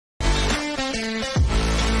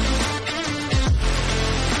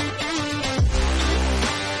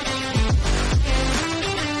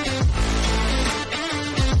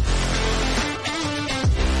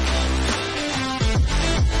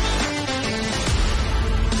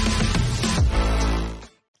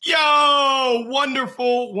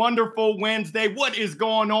Wonderful, wonderful Wednesday. What is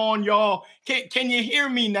going on, y'all? Can you hear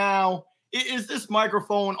me now? Is this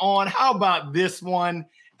microphone on? How about this one?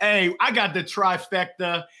 Hey, I got the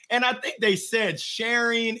trifecta, and I think they said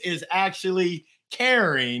sharing is actually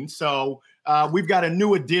caring. So we've got a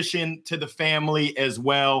new addition to the family as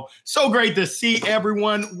well. So great to see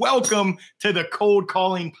everyone. Welcome to the Cold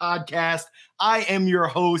Calling Podcast. I am your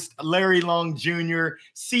host, Larry Long Jr.,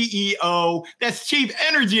 CEO, that's Chief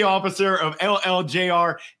Energy Officer of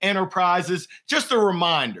LLJR Enterprises. Just a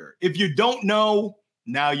reminder, if you don't know,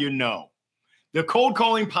 now you know. The Cold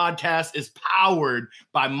Calling Podcast is powered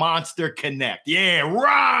by Monster Connect. Yeah,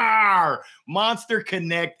 rawr! Monster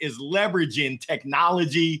Connect is leveraging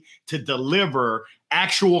technology to deliver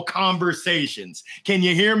actual conversations. Can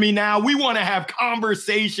you hear me now? We want to have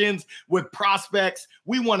conversations with prospects.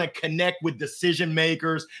 We want to connect with decision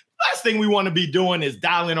makers. Last thing we want to be doing is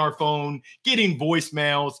dialing our phone, getting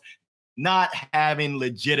voicemails, not having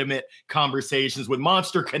legitimate conversations. With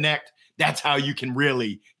Monster Connect, that's how you can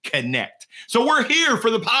really connect. So we're here for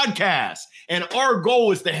the podcast, and our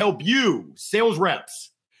goal is to help you, sales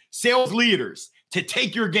reps, sales leaders, to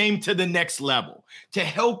take your game to the next level, to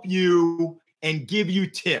help you and give you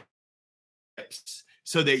tips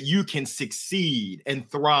so that you can succeed and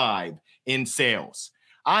thrive in sales.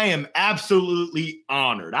 I am absolutely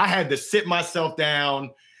honored. I had to sit myself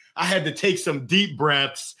down. I had to take some deep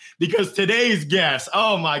breaths because today's guest,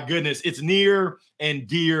 oh my goodness, it's near and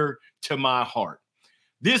dear to my heart.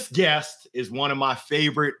 This guest is one of my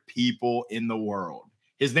favorite people in the world.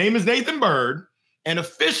 His name is Nathan Bird, and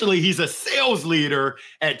officially he's a sales leader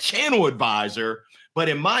at Channel Advisor. But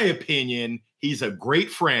in my opinion, he's a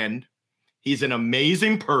great friend. He's an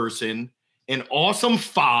amazing person, an awesome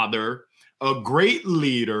father, a great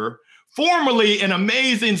leader, formerly an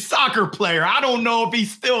amazing soccer player. I don't know if he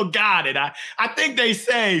still got it. I think they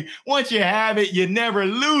say once you have it, you never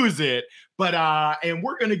lose it. But and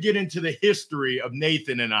we're going to get into the history of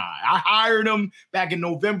Nathan and I. I hired him back in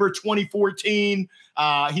November 2014.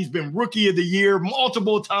 He's been Rookie of the Year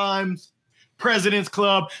multiple times, President's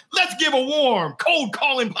Club. Let's give a warm Cold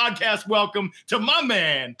Calling Podcast welcome to my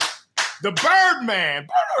man, the Birdman.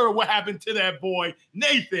 What happened to that boy,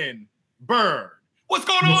 Nathan Bird? What's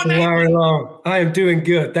going on, Nathan? Larry Long. I am doing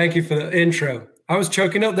good. Thank you for the intro. I was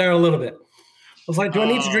choking up there a little bit. I was like, do I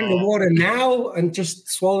need to drink the water now and just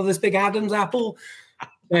swallow this big Adam's apple?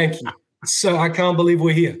 Thank you. So I can't believe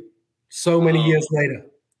we're here so many years later.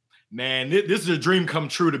 Man, this is a dream come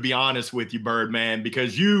true, to be honest with you, Birdman,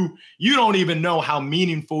 because you don't even know how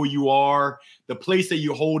meaningful you are, the place that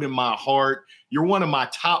you hold in my heart. You're one of my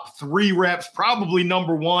top 3 reps, probably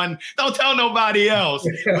number 1. Don't tell nobody else.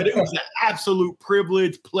 But it was an absolute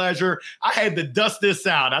privilege, pleasure. I had to dust this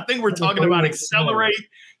out. I think we're talking about Accelerate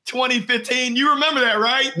 2015. You remember that,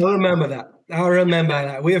 right? I remember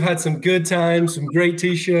that. We have had some good times, some great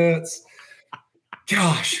T-shirts.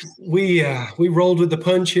 Gosh, we rolled with the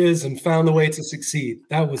punches and found a way to succeed.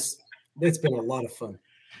 It's been a lot of fun.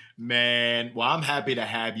 Man, well, I'm happy to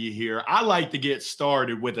have you here. I like to get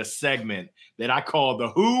started with a segment that I call the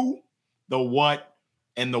who, the what,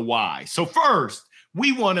 and the why. So first,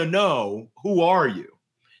 we want to know, who are you?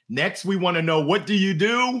 Next, we want to know, what do you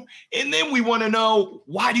do? And then we want to know,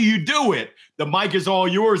 why do you do it? The mic is all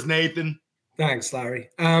yours, Nathan. Thanks, Larry.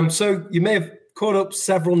 So you may have caught up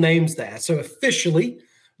several names there. So officially,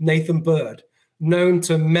 Nathan Bird, known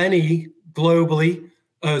to many globally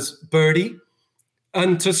as Birdie,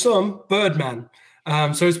 and to some, Birdman.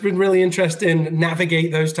 So it's been really interesting to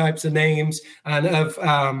navigate those types of names. And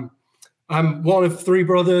I'm one of 3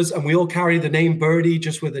 brothers, and we all carry the name Birdie,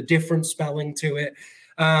 just with a different spelling to it.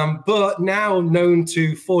 But now known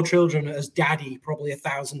to 4 children as daddy probably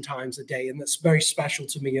 1,000 times a day. And that's very special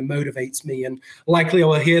to me and motivates me. And likely I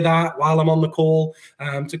will hear that while I'm on the call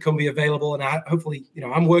to come be available. And hopefully,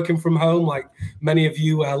 I'm working from home like many of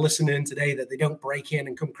you listening in today, that they don't break in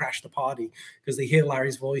and come crash the party because they hear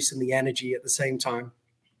Larry's voice and the energy at the same time.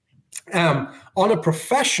 On a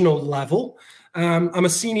professional level, I'm a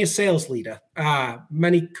senior sales leader,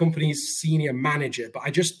 many companies senior manager, but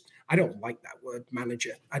I don't like that word,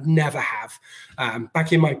 manager. I'd never have.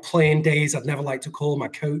 Back in my playing days, I'd never liked to call my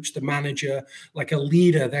coach the manager, like a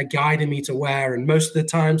leader. They're guiding me to where, and most of the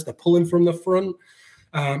times they're pulling from the front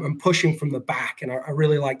and pushing from the back. And I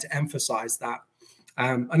really like to emphasize that.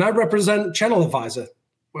 And I represent Channel Advisor.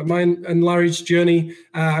 Mine and Larry's journey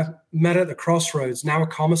met at the crossroads. Now a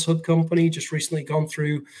Commerce Hub company, just recently gone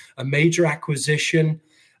through a major acquisition.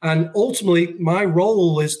 And ultimately, my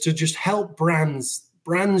role is to just help brands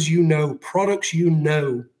products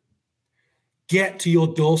get to your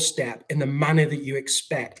doorstep in the manner that you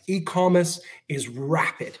expect. E-commerce is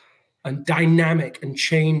rapid. and dynamic and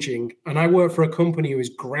changing. And I work for a company who is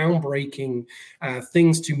groundbreaking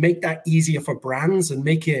things to make that easier for brands and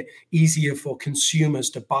make it easier for consumers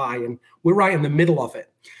to buy. And we're right in the middle of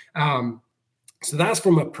it. So that's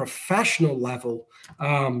from a professional level.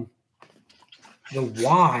 The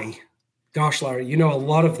why, gosh, Larry, you know a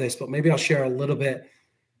lot of this, but maybe I'll share a little bit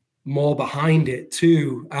more behind it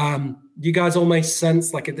too. You guys all may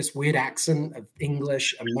sense like this weird accent of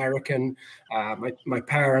English, American. My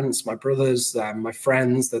parents, my brothers, my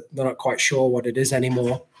friends, that they're not quite sure what it is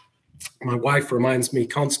anymore. My wife reminds me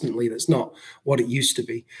constantly that's not what it used to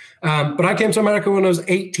be. But I came to America when I was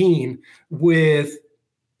 18 with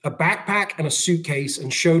a backpack and a suitcase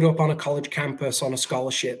and showed up on a college campus on a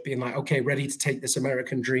scholarship, being like, okay, ready to take this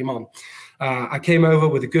American dream on. I came over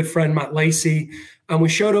with a good friend, Matt Lacey, and we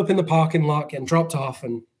showed up in the parking lot, getting dropped off,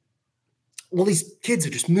 and all these kids are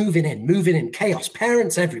just moving in, chaos,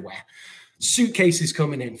 parents everywhere, suitcases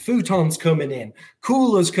coming in, futons coming in,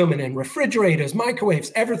 coolers coming in, refrigerators,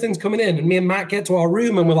 microwaves, everything's coming in. And me and Matt get to our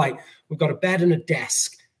room and we're like, we've got a bed and a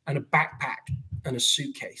desk and a backpack and a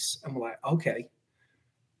suitcase. And we're like, okay.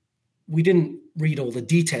 We didn't read all the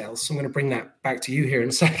details. So I'm going to bring that back to you here in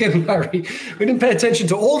a second, Larry. We didn't pay attention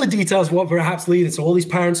to all the details of what perhaps leaded. So all these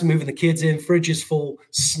parents are moving the kids in, fridges full,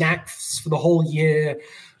 snacks for the whole year,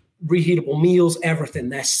 reheatable meals, everything.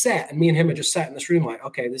 They're set. And me and him are just sat in this room like,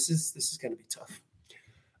 okay, this is going to be tough.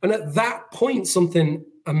 And at that point, something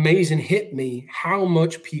amazing hit me, how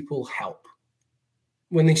much people help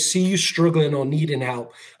when they see you struggling or needing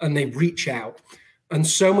help and they reach out. And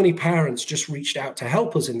so many parents just reached out to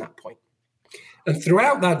help us in that point. And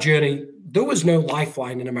throughout that journey, there was no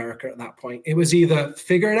lifeline in America at that point. It was either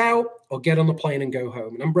figure it out or get on the plane and go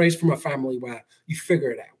home. And I'm raised from a family where you figure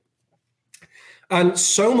it out. And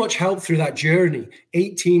so much help through that journey,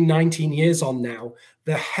 18, 19 years on now,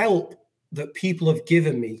 the help that people have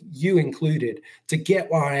given me, you included, to get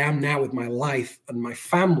where I am now with my life and my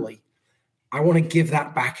family, I want to give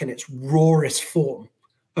that back in its rawest form.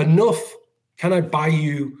 Enough, can I buy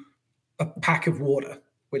you a pack of water,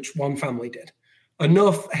 which one family did?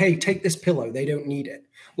 Enough, hey, take this pillow, they don't need it.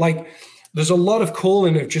 Like, there's a lot of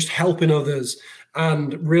calling of just helping others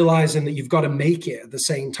and realizing that you've got to make it at the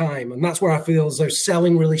same time. And that's where I feel as though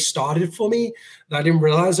selling really started for me. I didn't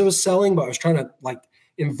realize I was selling, but I was trying to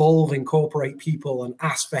incorporate people and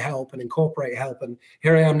ask for help and incorporate help. And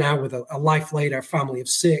here I am now with a life later, family of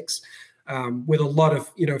 6, with a lot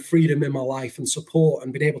of freedom in my life and support,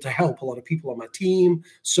 and being able to help a lot of people on my team,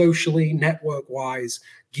 socially, network-wise,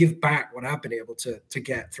 give back what I've been able to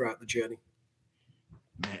get throughout the journey.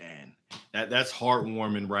 Man, that's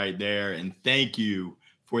heartwarming right there. And thank you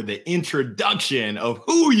for the introduction of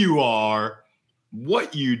who you are,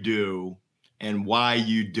 what you do, and why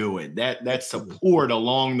you do it. That support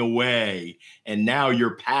along the way, and now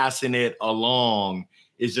you're passing it along,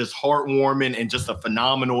 is just heartwarming and just a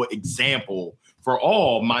phenomenal example for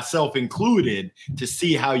all, myself included, to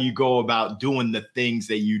see how you go about doing the things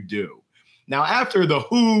that you do. Now, after the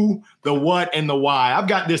who, the what, and the why, I've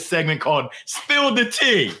got this segment called Spill the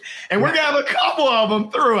Tea. And we're going to have a couple of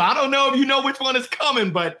them through. I don't know if you know which one is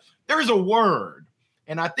coming, but there's a word,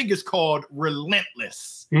 and I think it's called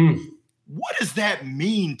relentless. What does that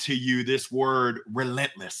mean to you, this word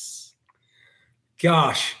relentless?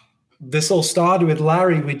 Gosh, this all started with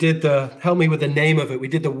Larry. We did help me with the name of it. We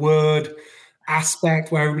did the word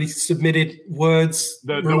aspect where we submitted words.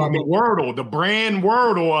 The Wordle, the brand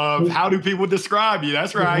Wordle of how do people describe you.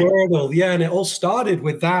 That's right. Wordle, yeah. And it all started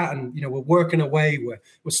with that. And, we're working away.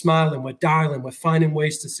 We're smiling, we're dialing, we're finding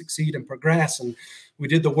ways to succeed and progress. And we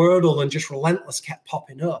did the Wordle, and just relentless kept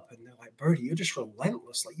popping up. And they're like, Birdie, you're just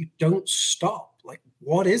relentless. Like, you don't stop. Like,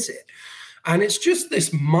 what is it? And it's just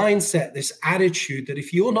this mindset, this attitude that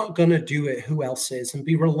if you're not going to do it, who else is? And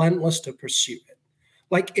be relentless to pursue it.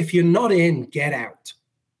 Like, if you're not in, get out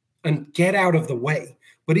and get out of the way.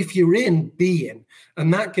 But if you're in, be in.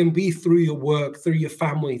 And that can be through your work, through your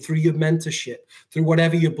family, through your mentorship, through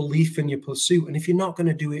whatever your belief in your pursuit. And if you're not going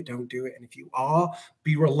to do it, don't do it. And if you are,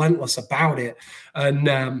 be relentless about it. And,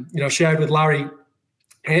 shared with Larry,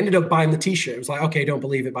 I ended up buying the T-shirt. It was like, okay, don't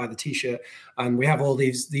believe it, buy the T-shirt. And we have all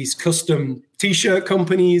these custom T-shirt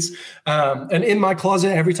companies. And in my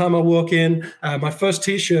closet, every time I walk in, my first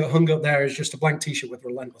T-shirt hung up there is just a blank T-shirt with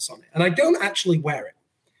relentless on it. And I don't actually wear it.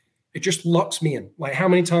 It just locks me in. Like, how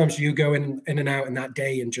many times do you go in and out in that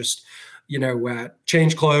day and just,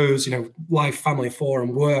 change clothes, life, family, for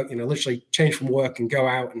and work, literally change from work and go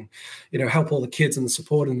out and, help all the kids and the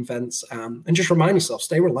supporting events, and just remind yourself,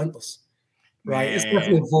 stay relentless. Right. Man. It's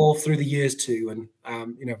definitely evolved through the years too.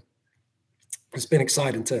 And, it's been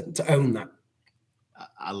exciting to own that.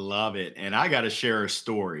 I love it. And I got to share a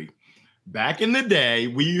story. back in the day,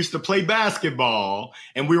 we used to play basketball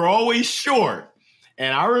and we were always short.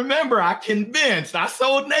 And I remember I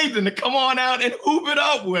sold Nathan to come on out and hoop it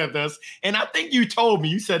up with us. And I think you told me,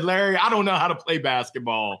 you said, Larry, I don't know how to play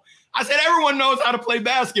basketball. I said, everyone knows how to play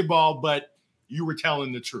basketball, but you were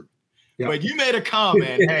telling the truth. Yep. But you made a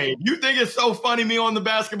comment, hey, you think it's so funny me on the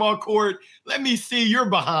basketball court? Let me see your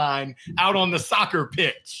behind out on the soccer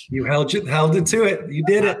pitch. You held it to it. You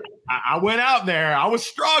did it. I went out there. I was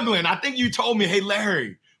struggling. I think you told me, hey,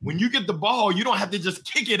 Larry, when you get the ball, you don't have to just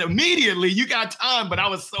kick it immediately. You got time. But I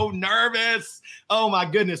was so nervous. Oh, my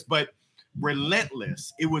goodness. But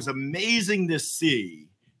relentless. It was amazing to see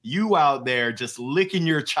you out there just licking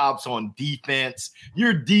your chops on defense.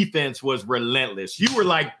 Your defense was relentless. You were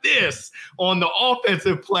like this on the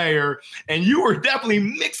offensive player, and you were definitely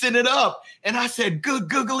mixing it up. And I said, good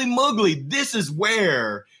googly muggly. This is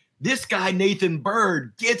where this guy, Nathan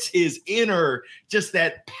Bird, gets his inner, just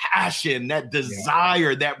that passion, that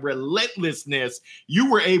desire, that relentlessness. You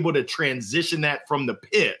were able to transition that from the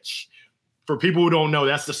pitch. For people who don't know,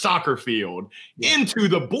 that's the soccer field, into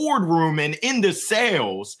the boardroom and into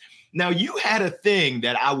sales. Now, you had a thing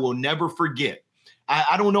that I will never forget.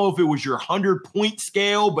 I don't know if it was your 100-point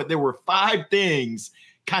scale, but there were 5 things,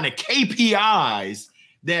 kind of KPIs,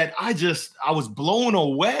 that I was blown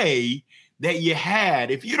away that you had.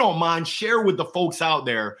 If you don't mind, share with the folks out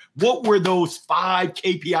there, what were those 5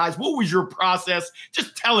 KPIs? What was your process?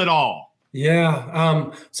 Just tell it all. Yeah.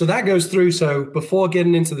 So that goes through. So before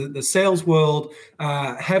getting into the sales world,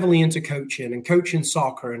 heavily into coaching and coaching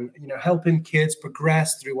soccer and, helping kids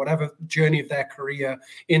progress through whatever journey of their career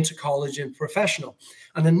into college and professional.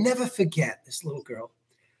 And I never forget this little girl.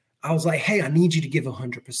 I was like, hey, I need you to give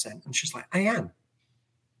 100%. And she's like, I am.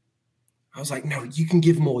 I was like, no, you can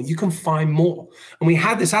give more. You can find more. And we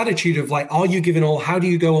had this attitude of like, are you giving all? How do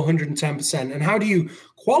you go 110%? And how do you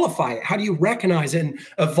qualify it? How do you recognize it and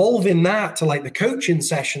evolve in that to like the coaching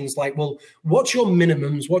sessions? Like, well, what's your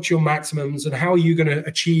minimums? What's your maximums? And how are you going to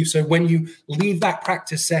achieve? So when you leave that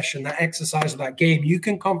practice session, that exercise of that game, you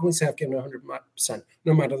can confidently say I've given 100%,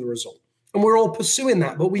 no matter the result. And we're all pursuing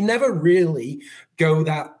that, but we never really go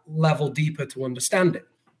that level deeper to understand it.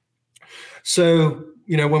 So,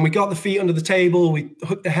 when we got the feet under the table, we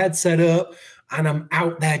hooked the headset up, and I'm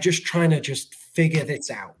out there just trying to just figure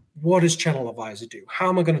this out. What does Channel Advisor do? How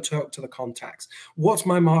am I going to talk to the contacts? What's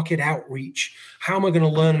my market outreach? How am I going to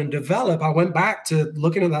learn and develop? I went back to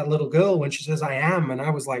looking at that little girl when she says, I am. And I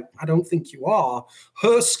was like, I don't think you are.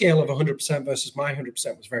 Her scale of 100% versus my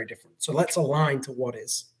 100% was very different. So let's align to what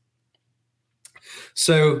is.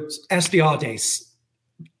 So SDR days.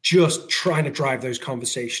 Just trying to drive those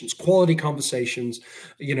conversations, quality conversations,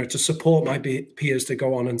 to support my peers to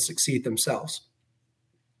go on and succeed themselves.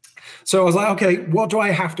 So I was like, okay, what do I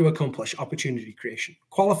have to accomplish? Opportunity creation,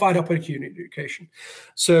 qualified opportunity creation.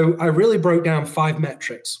 So I really broke down 5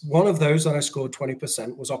 metrics. One of those that I scored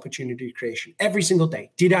 20% was opportunity creation. Every single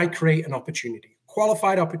day, did I create an opportunity?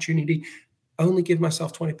 Qualified opportunity, only give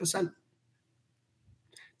myself 20%.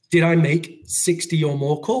 Did I make 60 or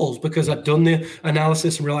more calls? Because I've done the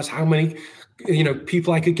analysis and realized how many,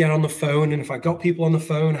 people I could get on the phone. And if I got people on the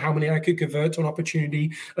phone, how many I could convert to an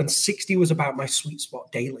opportunity. And 60 was about my sweet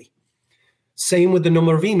spot daily. Same with the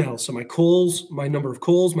number of emails. So my number of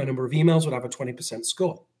calls, my number of emails would have a 20%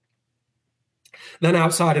 score. Then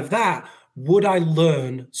outside of that, would I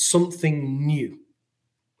learn something new?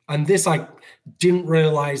 And this, I didn't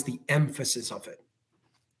realize the emphasis of it,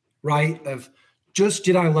 right? Just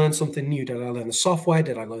did I learn something new? Did I learn the software?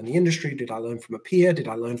 Did I learn the industry? Did I learn from a peer? Did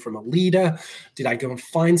I learn from a leader? Did I go and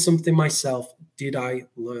find something myself? Did I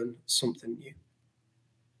learn something new?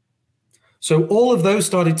 So all of those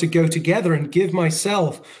started to go together and give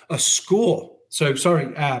myself a score. So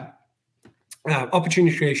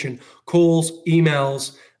opportunity creation, calls,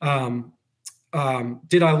 emails,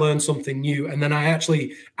 did I learn something new? And then I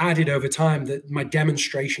actually added over time that my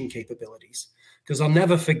demonstration capabilities, because I'll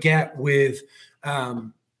never forget with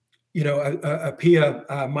a peer,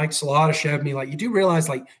 Mike Salata, shared me, like, you do realize,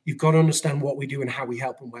 like, you've got to understand what we do and how we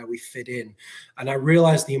help and where we fit in. And I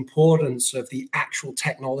realized the importance of the actual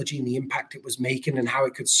technology and the impact it was making and how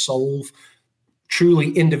it could solve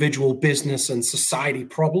truly individual business and society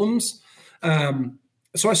problems.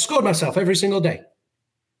 So I scored myself every single day.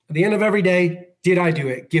 At the end of every day, did I do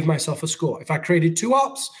it? Give myself a score. If I created 2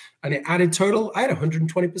 ops and it added total, I had a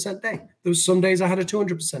 120% day. There was some days I had a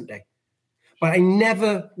 200% day. But I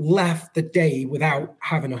never left the day without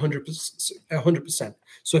having 100%.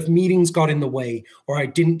 So if meetings got in the way or I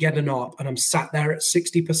didn't get an op and I'm sat there at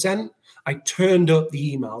 60%, I turned up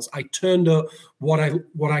the emails. I turned up what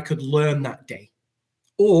I could learn that day.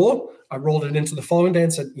 Or I rolled it into the following day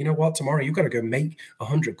and said, you know what, tomorrow you've got to go make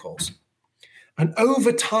 100 calls. And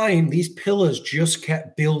over time, these pillars just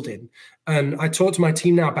kept building. And I talk to my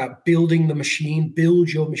team now about building the machine, build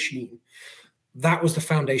your machine. That was the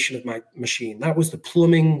foundation of my machine. That was the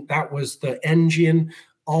plumbing. That was the engine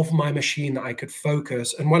of my machine that I could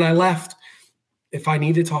focus. And when I left, if I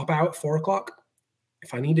needed to hop out at 4 o'clock,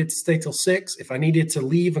 if I needed to stay till 6, if I needed to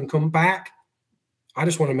leave and come back, I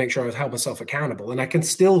just want to make sure I was held myself accountable. And I can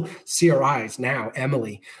still see her eyes now,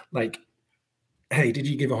 Emily, like, hey, did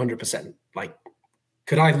you give 100%? Like,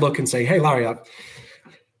 could I look and say, hey, Larry, I've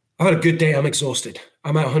had a good day. I'm exhausted.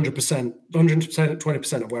 I'm at 100%, 100%,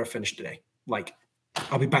 20% of where I finished today. Like,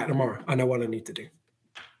 I'll be back tomorrow. I know what I need to do.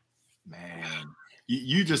 Man,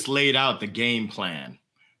 you just laid out the game plan.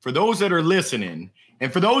 For those that are listening,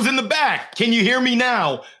 and for those in the back, can you hear me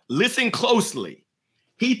now? Listen closely.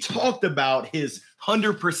 He talked about his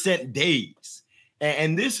 100% days.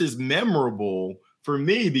 And this is memorable for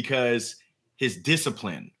me because his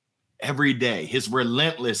discipline every day, his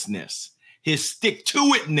relentlessness, his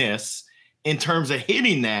stick-to-itness in terms of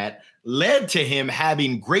hitting that led to him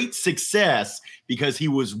having great success because he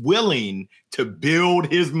was willing to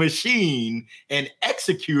build his machine and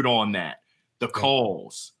execute on that. The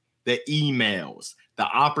calls, the emails, the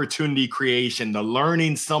opportunity creation, the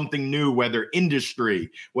learning something new, whether industry,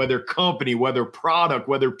 whether company, whether product,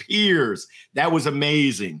 whether peers. That was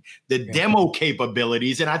amazing. The demo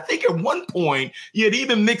capabilities. And I think at one point you had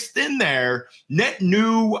even mixed in there net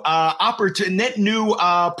new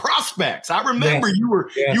prospects. I remember you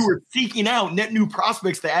were seeking out net new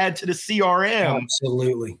prospects to add to the CRM.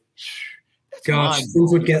 Absolutely. Gosh,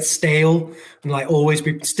 things would get stale and like always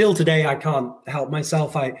be still today. I can't help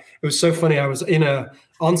myself. It was so funny. I was in a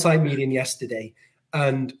on-site meeting yesterday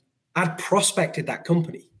and I'd prospected that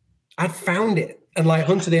company. I'd found it and like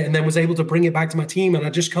hunted it and then was able to bring it back to my team. And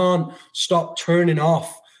I just can't stop turning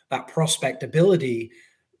off that prospect ability.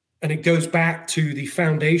 And it goes back to the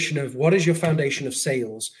foundation of what is your foundation of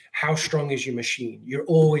sales? How strong is your machine? You're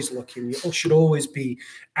always looking. You should always be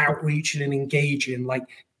outreaching and engaging. Like,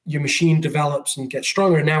 your machine develops and gets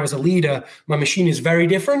stronger. And now as a leader, my machine is very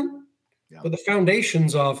different, but the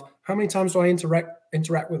foundations of how many times do I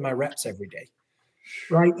interact with my reps every day,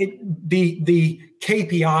 right? The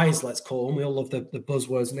KPIs, let's call them, we all love the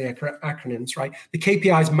buzzwords and the acronyms, right? The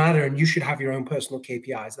KPIs matter and you should have your own personal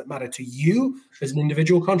KPIs that matter to you as an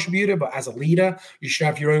individual contributor, but as a leader, you should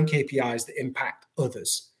have your own KPIs that impact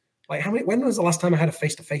others. Like when was the last time I had a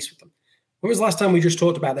face-to-face with them? When was the last time we just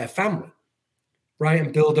talked about their family? Right,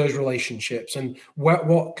 and build those relationships and what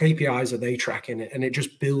KPIs are they tracking it, and it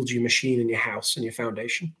just builds your machine and your house and your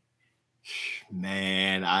foundation.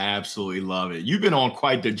 Man, I absolutely love it. You've been on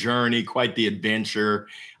quite the journey, quite the adventure.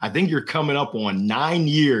 I think you're coming up on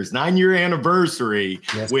 9-year anniversary,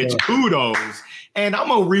 which kudos. And I'm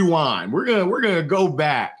gonna rewind. We're gonna go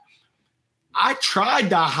back. I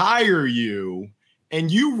tried to hire you,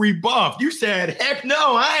 and you rebuffed. You said, "Heck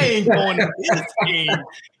no, I ain't going to this team."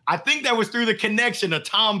 I think that was through the connection of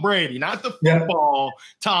Tom Brady, not the football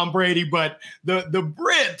Tom Brady, but the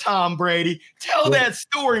Brit Tom Brady. Tell that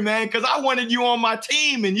story, man, because I wanted you on my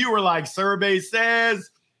team, and you were like, survey says,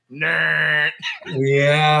 nah.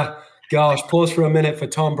 Yeah, gosh, pause for a minute for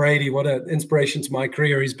Tom Brady. What an inspiration to my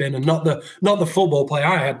career he's been, and not the football player.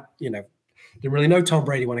 I had, didn't really know Tom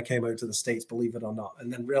Brady when I came over to the States, believe it or not,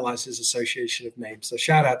 and then realized his association of names. So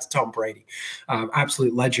shout out to Tom Brady,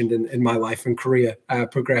 absolute legend in my life and career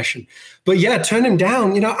progression. But yeah, turn him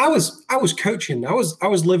down. I was coaching. I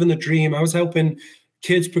was living the dream. I was helping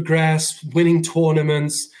kids progress, winning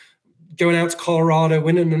tournaments, going out to Colorado,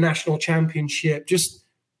 winning the national championship. Just,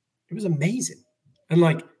 it was amazing. And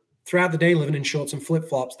like throughout the day, living in shorts and flip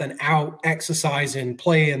flops, then out exercising,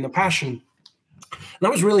 playing, the passion. And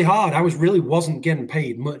that was really hard. I wasn't getting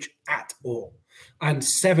paid much at all. And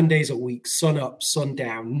 7 days a week, sun up, sun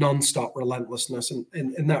down, nonstop relentlessness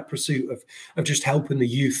in that pursuit of just helping the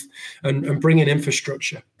youth and bringing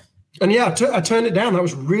infrastructure. And yeah, I turned it down. That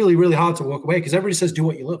was really, really hard to walk away because everybody says, do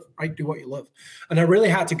what you love, right? Do what you love. And I really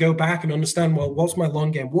had to go back and understand, well, what's my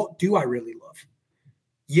long game? What do I really love?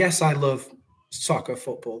 Yes, I love soccer,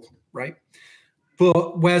 football, right?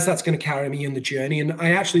 But where's that's going to carry me in the journey? And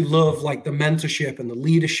I actually love like the mentorship and the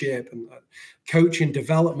leadership and the coaching,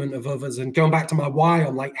 development of others. And going back to my why,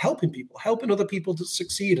 I'm like helping people, helping other people to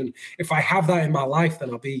succeed. And if I have that in my life,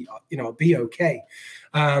 then I'll be okay.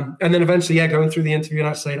 And then eventually, going through the interview and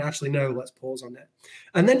I saying, actually, no, let's pause on that.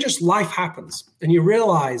 And then just life happens and you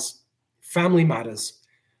realize family matters.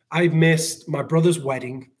 I missed my brother's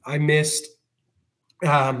wedding. I missed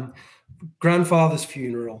grandfather's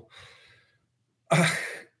funeral.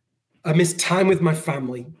 I miss time with my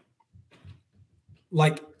family.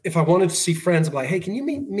 Like if I wanted to see friends, I'm like, hey, can you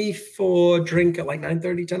meet me for a drink at like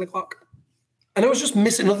 9:30, 10 o'clock? And I was just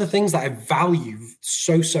missing other things that I value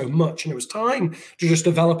so much. And it was time to just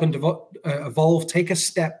develop and evolve, take a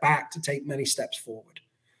step back to take many steps forward.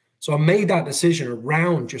 So I made that decision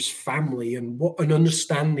around just family and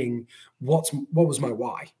understanding what was my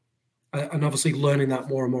why. And obviously learning that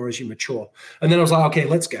more and more as you mature. And then I was like, okay,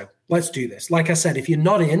 let's go. Let's do this. Like I said, if you're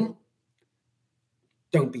not in,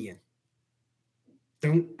 don't be in.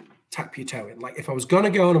 Don't tap your toe in. Like if I was going to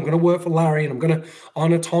go and I'm going to work for Larry and I'm going to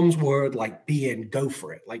honor Tom's word, like be in, go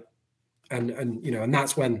for it. Like, and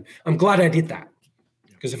that's when I'm glad I did that.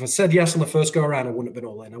 Because if I said yes on the first go around, I wouldn't have been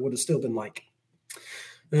all in. I would have still been like,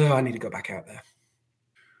 oh, I need to go back out there.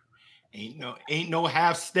 Ain't no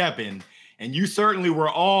half stepping. And you certainly were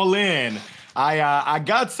all in. I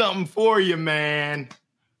got something for you, man.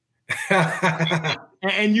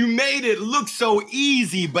 And you made it look so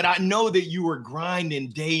easy, but I know that you were grinding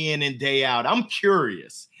day in and day out. I'm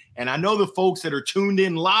curious. And I know the folks that are tuned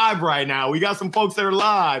in live right now, we got some folks that are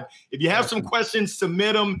live. If you have some questions,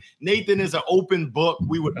 submit them. Nathan is an open book.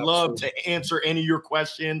 We would love to answer any of your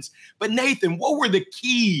questions. But Nathan, what were the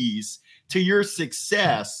keys to your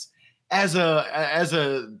success as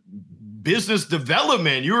a business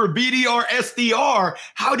development? You're a BDR, SDR.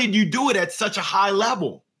 How did you do it at such a high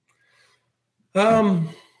level?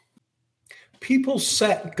 People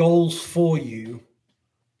set goals for you,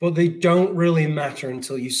 but they don't really matter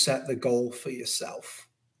until you set the goal for yourself.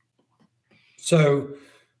 So,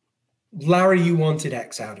 Larry, you wanted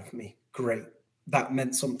X out of me. Great. That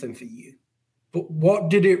meant something for you. But what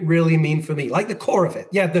did it really mean for me? Like the core of it.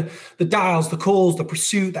 Yeah, the dials, the calls, the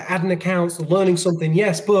pursuit, the adding accounts, the learning something.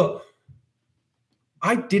 Yes, but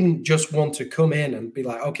I didn't just want to come in and be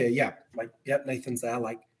like, okay, yeah, Nathan's there.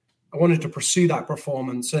 Like I wanted to pursue that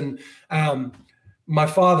performance. And my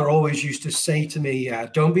father always used to say to me,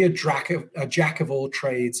 don't be a jack of all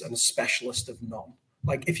trades and a specialist of none.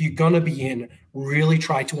 Like if you're going to be in, really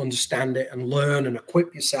try to understand it and learn and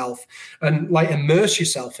equip yourself and like immerse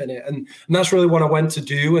yourself in it. And that's really what I went to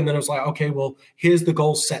do. And then I was like, okay, well, here's the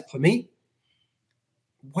goal set for me.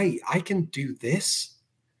 Wait, I can do this.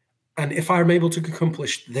 And if I'm able to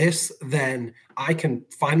accomplish this, then I can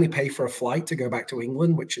finally pay for a flight to go back to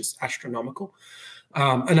England, which is astronomical.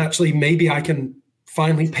 And actually, maybe I can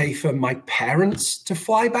finally pay for my parents to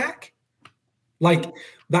fly back. Like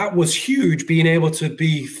that was huge, being able to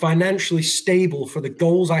be financially stable for the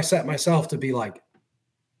goals I set myself to be like,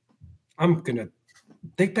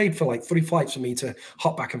 they paid for like 3 flights for me to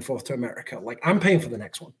hop back and forth to America. Like I'm paying for the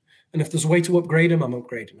next one. And if there's a way to upgrade them, I'm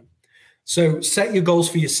upgrading them. So set your goals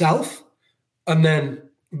for yourself. And then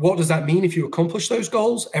what does that mean? If you accomplish those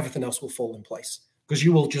goals, everything else will fall in place because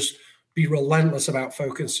you will just be relentless about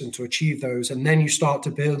focusing to achieve those. And then you start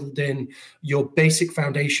to build in your basic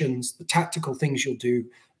foundations, the tactical things you'll do,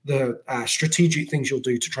 the strategic things you'll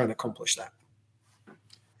do to try and accomplish that.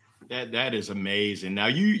 That is amazing. Now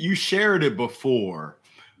you shared it before,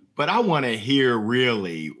 but I want to hear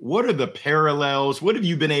really, what are the parallels? What have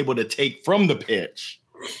you been able to take from the pitch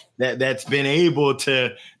that's been able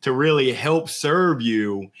to really help serve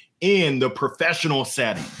you in the professional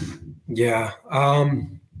setting? Yeah.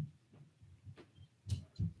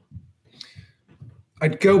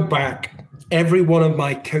 I'd go back. Every one of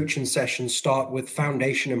my coaching sessions start with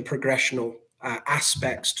foundation and progressional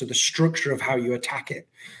aspects to the structure of how you attack it.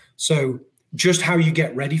 So just how you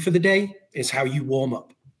get ready for the day is how you warm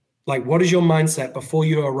up. Like, what is your mindset before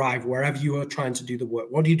you arrive, wherever you are trying to do the work?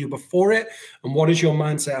 What do you do before it? And what is your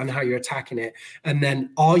mindset on how you're attacking it? And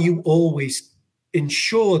then are you always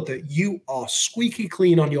ensured that you are squeaky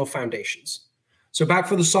clean on your foundations? So back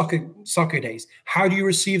for the soccer days, how do you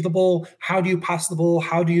receive the ball? How do you pass the ball?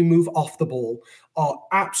 How do you move off the ball? Are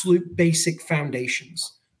absolute basic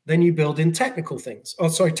foundations. Then you build in tactical things.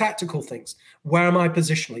 Where am I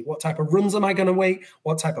positionally? What type of runs am I going to make?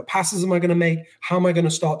 What type of passes am I going to make? How am I going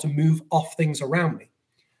to start to move off things around me?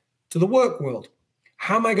 To the work world,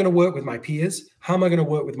 how am I going to work with my peers? How am I going to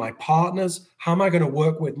work with my partners? How am I going to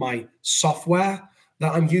work with my software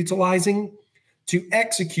that I'm utilizing to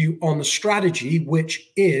execute on the strategy, which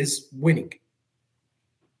is winning?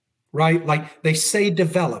 Right? Like they say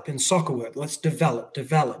develop in soccer world. Let's develop.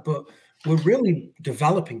 But we're really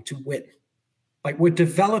developing to win. Like we're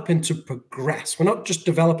developing to progress. We're not just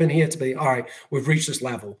developing here to be, all right, we've reached this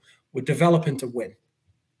level. We're developing to win.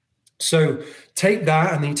 So take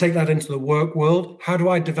that and then you take that into the work world. How do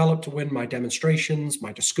I develop to win my demonstrations,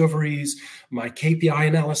 my discoveries, my KPI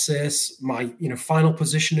analysis, my final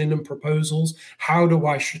positioning and proposals? How do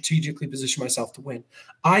I strategically position myself to win?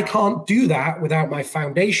 I can't do that without my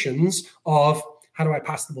foundations of how do I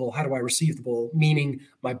pass the ball? How do I receive the ball? Meaning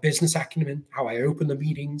my business acumen, how I open the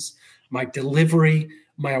meetings, my delivery,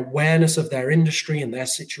 my awareness of their industry and their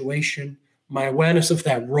situation, my awareness of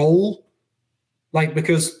their role. Like,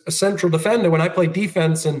 because a central defender, when I played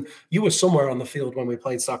defense, and you were somewhere on the field when we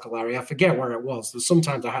played soccer, Larry, I forget where it was. There's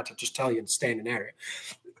sometimes I had to just tell you and stay in an area.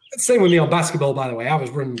 Same with me on basketball, by the way. I was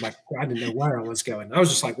running like I didn't know where I was going. I was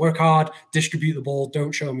just like, work hard, distribute the ball,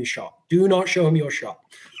 don't show me your shot. Do not show me your shot.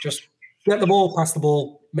 Just get the ball, pass the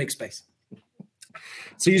ball, make space.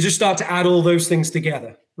 So you just start to add all those things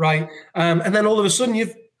together, right? And then all of a sudden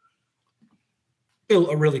you've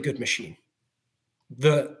built a really good machine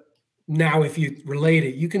that now, if you relate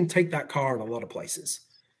it, you can take that car in a lot of places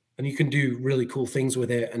and you can do really cool things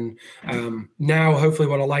with it. And now, hopefully,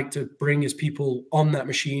 what I like to bring is people on that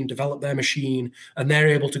machine, develop their machine, and they're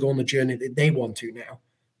able to go on the journey that they want to now,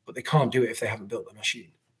 but they can't do it if they haven't built the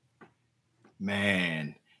machine.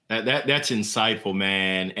 Man, that's insightful,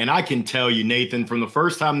 man. And I can tell you, Nathan, from the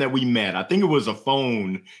first time that we met, I think it was a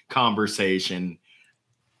phone conversation,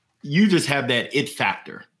 you just have that it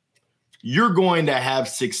factor. You're going to have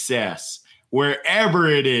success wherever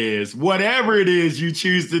it is, whatever it is you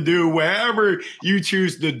choose to do, wherever you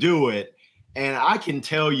choose to do it. And I can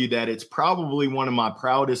tell you that it's probably one of my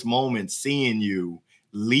proudest moments seeing you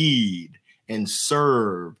lead and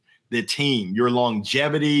serve the team. Your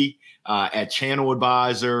longevity at Channel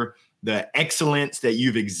Advisor, the excellence that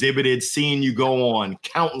you've exhibited, seeing you go on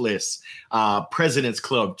countless President's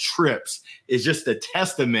Club trips is just a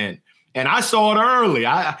testament. And I saw it early.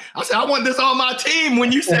 I said, I want this on my team.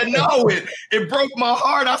 When you said no, it broke my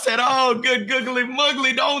heart. I said, oh, good googly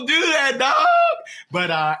muggly, don't do that, dog.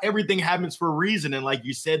 But everything happens for a reason. And like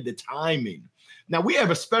you said, the timing. Now, we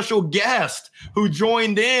have a special guest who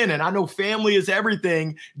joined in, and I know family is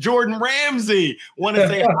everything. Jordan Ramsey. Want to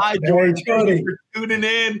say hi, Jordan. Thank you for tuning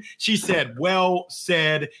in. She said, well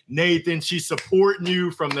said, Nathan. She's supporting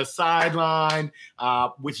you from the sideline,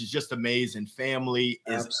 which is just amazing. Family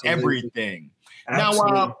is everything.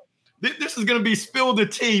 Absolutely. Now, this is going to be Spill the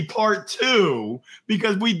Tea part 2,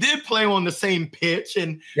 because we did play on the same pitch,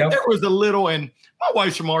 and there was a little, and my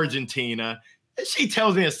wife's from Argentina. She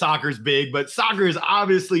tells me that soccer is big, but soccer is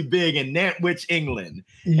obviously big in Nantwich, England.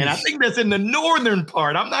 And I think that's in the northern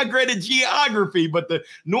part. I'm not great at geography, but the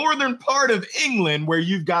northern part of England where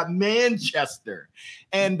you've got Manchester.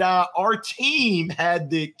 And our team had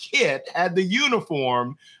the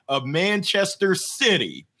uniform of Manchester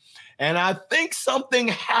City. And I think something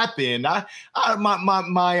happened.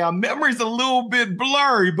 My memory's a little bit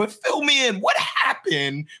blurry, but fill me in. What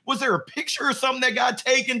happened? Was there a picture or something that got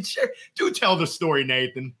taken? Do tell the story,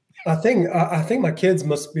 Nathan. I think my kids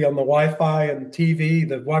must be on the Wi-Fi and TV.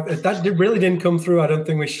 That really didn't come through. I don't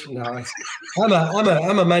think we should. No,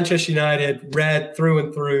 I'm a Manchester United red through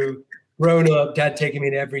and through. Grown up, dad taking me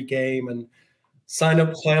to every game, and signed up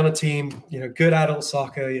to play on a team. Good adult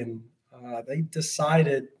soccer, and they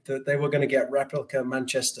decided that they were going to get replica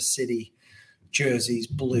Manchester City jerseys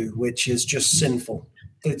blue, which is just sinful.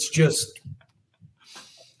 It's just,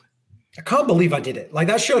 I can't believe I did it. Like,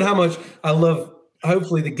 that showed how much I love,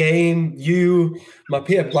 hopefully, the game. My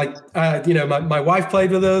peer, my wife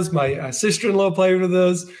played with us. My sister-in-law played with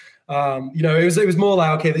us. It was more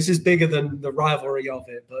like, okay, this is bigger than the rivalry of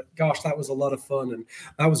it. But gosh, that was a lot of fun, and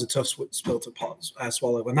that was a tough spill to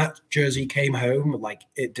swallow. When that jersey came home, like,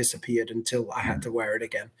 it disappeared until I had to wear it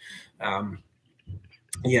again. That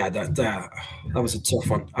was a tough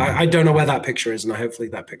one. I don't know where that picture is, and hopefully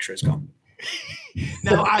that picture is gone.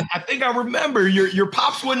 Now, I think I remember your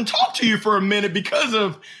pops wouldn't talk to you for a minute because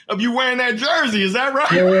of you wearing that jersey. Is that right?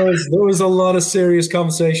 There was a lot of serious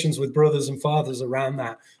conversations with brothers and fathers around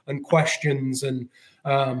that, and questions. And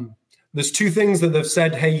there's 2 things that they've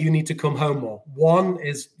said, hey, you need to come home more. One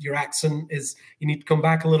is your accent is, you need to come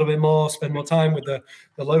back a little bit more, spend more time with the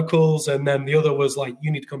locals. And then the other was like,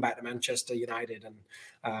 you need to come back to Manchester United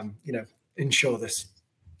and, ensure this.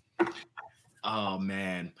 Oh,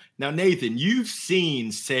 man. Now, Nathan, you've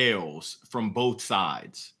seen sales from both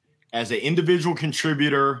sides as an individual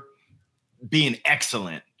contributor being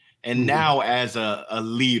excellent, and now as a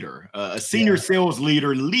leader, a senior sales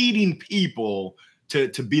leader, leading people to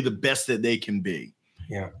be the best that they can be.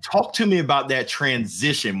 Yeah. Talk to me about that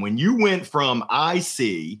transition when you went from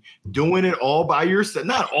IC doing it all by yourself,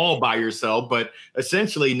 not all by yourself, but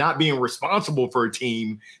essentially not being responsible for a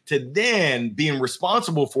team to then being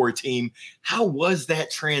responsible for a team. How was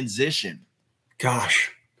that transition?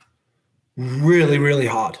 Gosh, really, really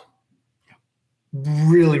hard.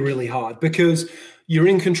 Really, really hard because you're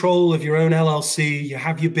in control of your own LLC, you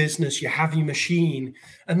have your business, you have your machine,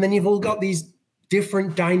 and then you've all got these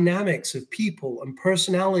different dynamics of people and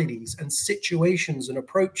personalities and situations and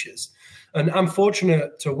approaches. And I'm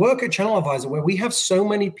fortunate to work at Channel Advisor where we have so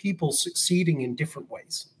many people succeeding in different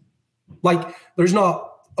ways. Like there's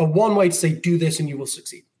not a one way to say, do this and you will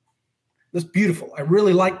succeed. That's beautiful. I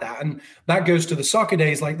really like that. And that goes to the soccer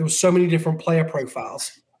days. Like there was so many different player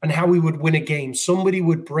profiles and how we would win a game. Somebody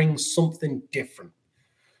would bring something different.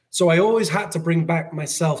 So I always had to bring back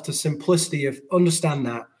myself to simplicity of understand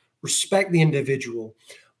that, respect the individual,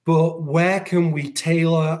 but where can we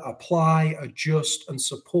tailor, apply, adjust, and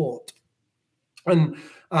support? And,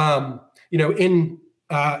 in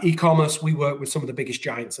e-commerce, we work with some of the biggest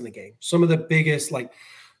giants in the game, some of the biggest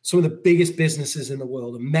businesses in the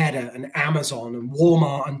world, and Meta and Amazon and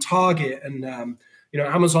Walmart and Target. And,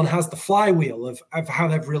 Amazon has the flywheel of how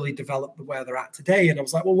they've really developed where they're at today. And I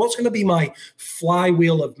was like, well, what's going to be my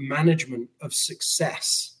flywheel of management of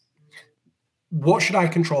success? What should I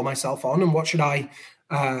control myself on, and what should I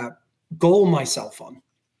goal myself on?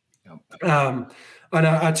 And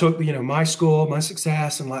I took, my score, my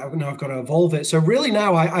success, and like, I've got to evolve it. So really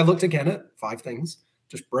now I looked again at 5 things,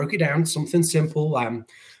 just broke it down, something simple.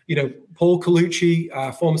 Paul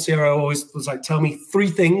Colucci, former CRO, always was like, tell me 3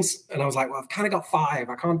 things. And I was like, well, I've kind of got 5.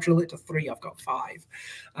 I can't drill it to 3. I've got 5.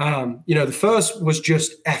 The first was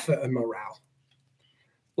just effort and morale.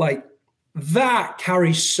 Like, that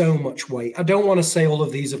carries so much weight. I don't want to say all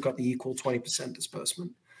of these have got the equal 20%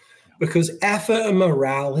 disbursement because effort and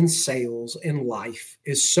morale in sales, in life,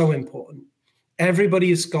 is so important.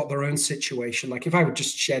 Everybody has got their own situation. Like if I would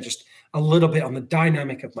just share just a little bit on the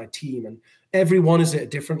dynamic of my team, and everyone is at a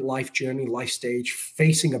different life journey, life stage,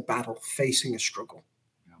 facing a battle, facing a struggle.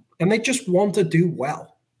 And they just want to do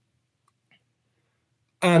well.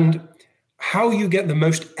 And how you get the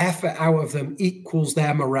most effort out of them equals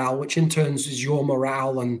their morale, which in turn is your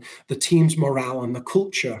morale and the team's morale and the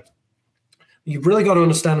culture. You've really got to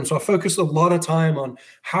understand them. So I focused a lot of time on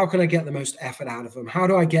how can I get the most effort out of them? How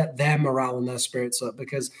do I get their morale and their spirits up?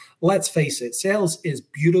 Because let's face it, sales is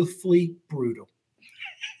beautifully brutal.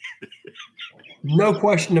 No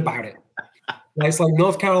question about it. It's like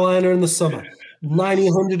North Carolina in the summer. 90,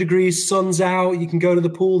 100 degrees, sun's out, you can go to the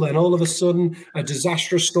pool, then all of a sudden a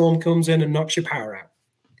disastrous storm comes in and knocks your power out.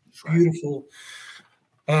 Beautiful.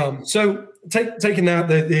 So taking that,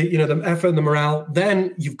 the effort and the morale,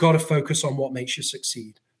 then you've got to focus on what makes you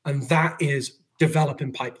succeed. And that is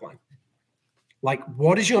developing pipeline. Like,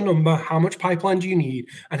 what is your number? How much pipeline do you need?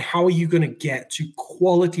 And how are you going to get to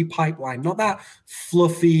quality pipeline? Not that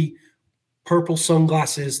fluffy, purple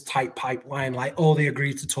sunglasses type pipeline, like, oh, they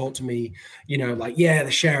agreed to talk to me,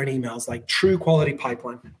 they're sharing emails, like true quality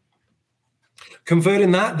pipeline.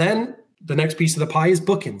 Converting that, then the next piece of the pie is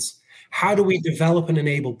bookings. How do we develop and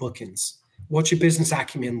enable bookings? What's your business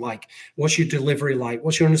acumen like? What's your delivery like?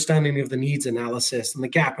 What's your understanding of the needs analysis and the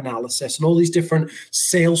gap analysis and all these different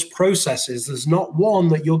sales processes? There's not one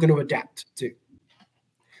that you're going to adapt to.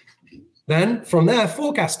 Then from there,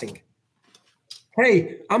 forecasting.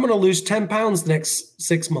 Hey, I'm going to lose 10 pounds the next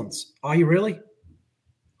 6 months. Are you really?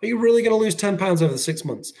 Are you really going to lose 10 pounds over the 6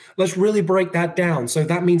 months? Let's really break that down. So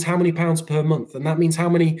that means how many pounds per month? And that means how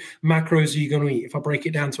many macros are you going to eat? If I break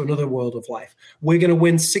it down to another world of life, we're going to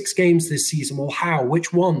win 6 games this season. Well, how?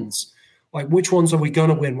 Which ones? Like, which ones are we going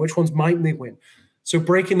to win? Which ones might we win? So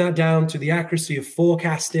breaking that down to the accuracy of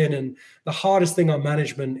forecasting. And the hardest thing on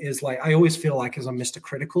management is, like, I always feel like as I'm Mr.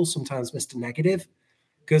 Critical, sometimes Mr. Negative.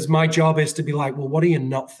 Because my job is to be like, well, what are you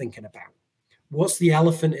not thinking about? What's the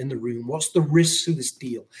elephant in the room? What's the risks of this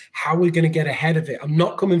deal? How are we going to get ahead of it? I'm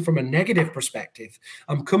not coming from a negative perspective.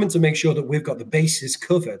 I'm coming to make sure that we've got the bases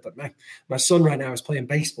covered. But my son right now is playing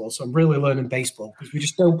baseball, so I'm really learning baseball because we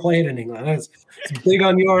just don't play it in England. It's big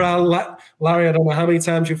on your Larry. I don't know how many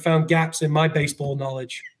times you've found gaps in my baseball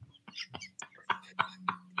knowledge.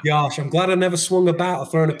 Gosh, I'm glad I never swung a bat or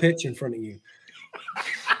thrown a pitch in front of you.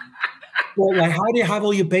 Well, like, how do you have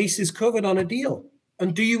all your bases covered on a deal?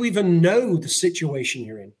 And do you even know the situation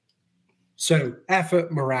you're in? So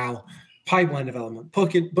effort, morale, pipeline development,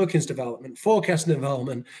 bookings development, forecasting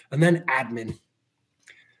development, and then admin.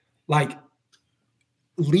 Like,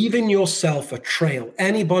 leaving yourself a trail.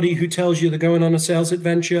 Anybody who tells you they're going on a sales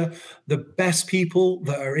adventure, the best people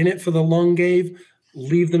that are in it for the long game,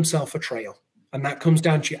 leave themselves a trail. And that comes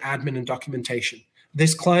down to your admin and documentation.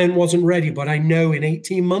 This client wasn't ready, but I know in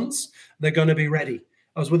 18 months, they're going to be ready.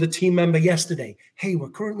 I was with a team member yesterday. Hey, we're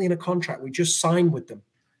currently in a contract. We just signed with them.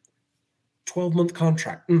 12-month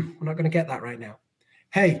contract. We're not going to get that right now.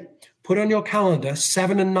 Hey, put on your calendar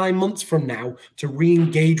 7 and 9 months from now to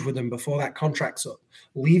re-engage with them before that contract's up.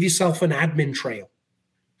 Leave yourself an admin trail.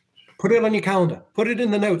 Put it on your calendar. Put it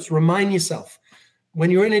in the notes. Remind yourself. When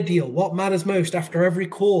you're in a deal, what matters most after every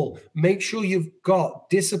call? Make sure you've got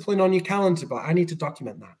discipline on your calendar. But I need to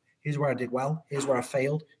document that. Here's where I did well. Here's where I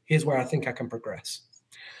failed. Here's where I think I can progress.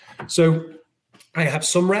 So I have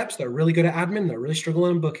some reps that are really good at admin. They're really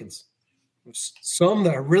struggling in bookings. Some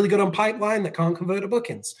that are really good on pipeline that can't convert to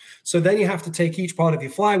bookings. So then you have to take each part of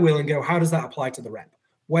your flywheel and go, how does that apply to the rep?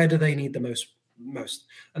 Where do they need the most?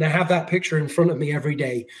 And I have that picture in front of me every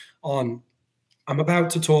day on, I'm about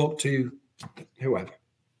to talk to whoever.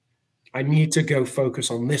 I need to go focus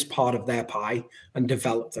on this part of their pie and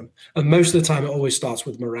develop them. And most of the time, it always starts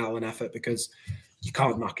with morale and effort because you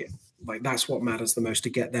can't knock it. Like that's what matters the most to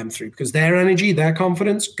get them through because their energy, their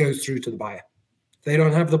confidence goes through to the buyer. If they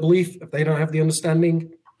don't have the belief, if they don't have the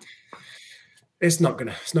understanding, it's not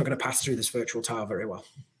gonna pass through this virtual tile very well.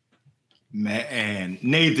 Man,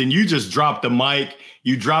 Nathan, you just dropped the mic.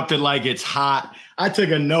 You dropped it like it's hot. I took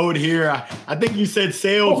a note here. I think you said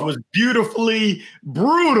sales was beautifully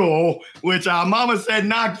brutal, which our mama said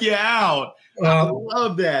knock you out. I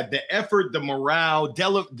love that. The effort, the morale,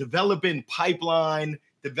 developing pipeline,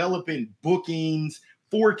 developing bookings,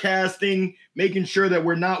 forecasting, making sure that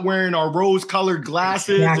we're not wearing our rose-colored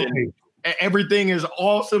glasses and everything is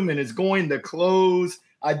awesome and it's going to close,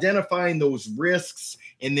 identifying those risks,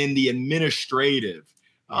 and then the administrative.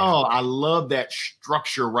 Yeah. Oh, I love that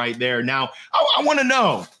structure right there. Now, I want to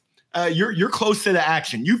know, you're close to the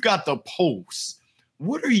action. You've got the pulse.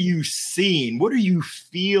 What are you seeing? What are you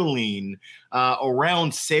feeling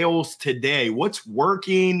around sales today? What's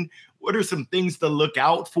working? What are some things to look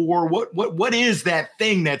out for? What is that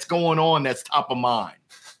thing that's going on that's top of mind?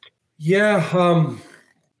 Yeah,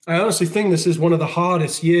 I honestly think this is one of the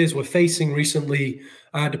hardest years we're facing recently,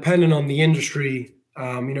 depending on the industry.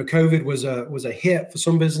 COVID was a hit for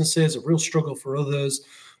some businesses, a real struggle for others.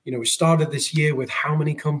 We started this year with how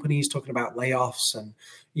many companies talking about layoffs and,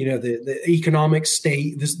 the economic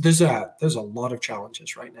state. There's a lot of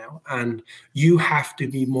challenges right now, and you have to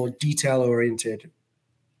be more detail oriented,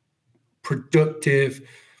 productive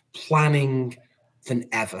planning than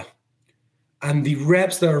ever. And the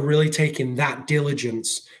reps that are really taking that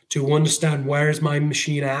diligence to understand where is my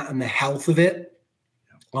machine at and the health of it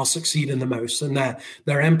are succeeding the most. And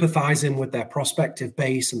they're empathizing with their prospective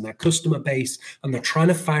base and their customer base, and they're trying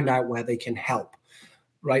to find out where they can help,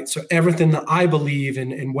 right? So everything that I believe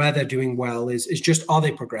in where they're doing well is just, are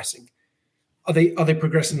they progressing? Are they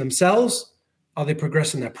progressing themselves? Are they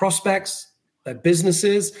progressing their prospects, their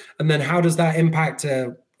businesses? And then how does that impact,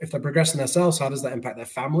 if they're progressing themselves, how does that impact their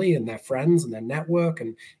family and their friends and their network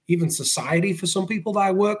and even society for some people that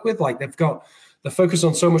I work with? Like they're focused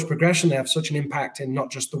on so much progression. They have such an impact in not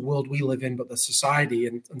just the world we live in, but the society.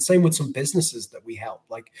 And same with some businesses that we help.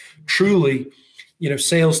 Like truly,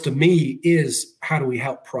 sales to me is how do we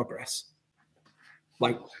help progress?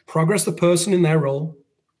 Like progress the person in their role,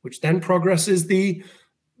 which then progresses the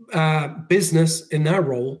business in their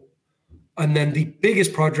role. And then the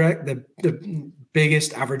biggest project, the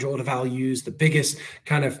biggest average order values, the biggest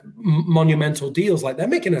kind of monumental deals, like they're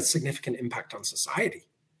making a significant impact on society.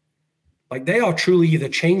 Like they are truly either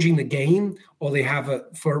changing the game or they have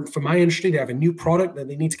for my industry, they have a new product that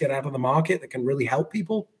they need to get out of the market that can really help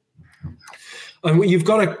people. And you've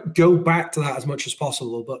got to go back to that as much as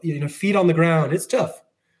possible. But, feet on the ground, it's tough.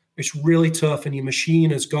 It's really tough, and your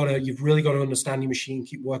machine you've really got to understand your machine,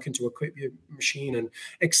 keep working to equip your machine and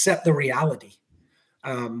accept the reality.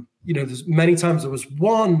 There's many times there was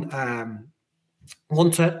one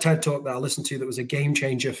TED talk that I listened to that was a game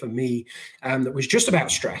changer for me, that was just about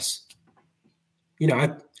stress. I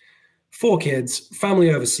had 4 kids,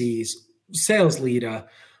 family overseas, sales leader.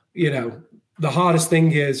 The hardest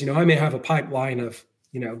thing is, I may have a pipeline of,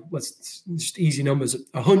 let's just easy numbers,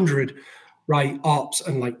 100 right ops,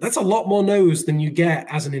 and like that's a lot more no's than you get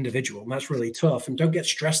as an individual, and that's really tough. And don't get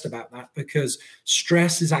stressed about that, because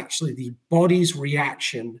stress is actually the body's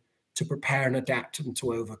reaction to prepare and adapt and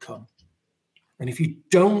to overcome. And if you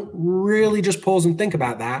don't really just pause and think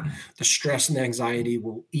about that, the stress and the anxiety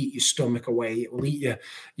will eat your stomach away. It will eat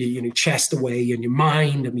your chest away and your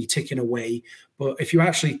mind and be ticking away. But if you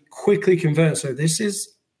actually quickly convert, so this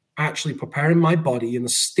is actually preparing my body and the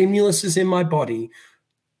stimulus is in my body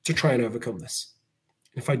to try and overcome this.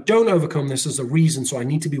 If I don't overcome this, there's a reason, so I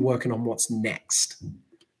need to be working on what's next.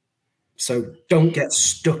 So don't get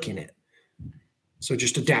stuck in it. So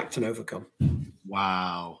just adapt and overcome.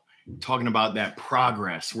 Wow. Talking about that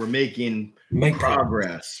progress. We're making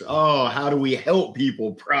progress. Oh, how do we help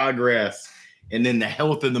people progress? And then the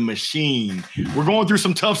health of the machine. We're going through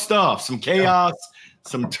some tough stuff, some chaos,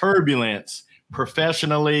 some turbulence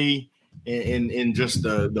professionally in just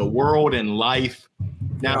the world and life.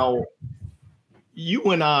 Now, you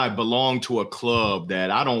and I belong to a club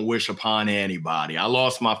that I don't wish upon anybody. I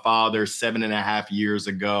lost my father 7.5 years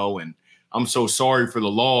ago, and I'm so sorry for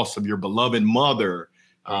the loss of your beloved mother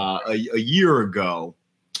a year ago.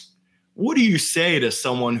 What do you say to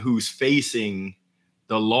someone who's facing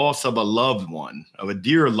the loss of a loved one, of a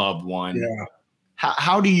dear loved one? Yeah.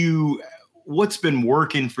 How do you, what's been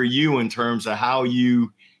working for you in terms of how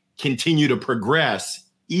you continue to progress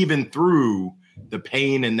even through the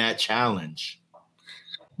pain and that challenge?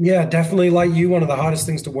 Yeah, definitely. Like you, one of the hardest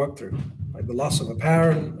things to work through, like the loss of a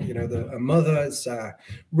parent, a mother, it's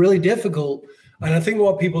really difficult. And I think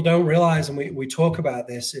what people don't realize, and we talk about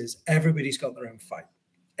this, is everybody's got their own fight.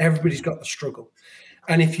 Everybody's got the struggle.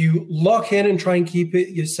 And if you lock in and try and keep it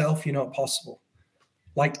yourself, you're not possible.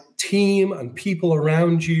 Like team and people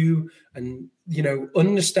around you and,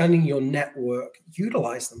 understanding your network,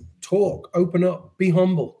 utilize them, talk, open up, be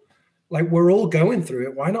humble. Like we're all going through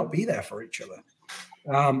it. Why not be there for each other?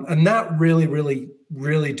 And that really, really,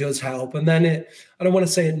 really does help. And then I don't want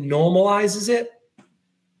to say it normalizes it,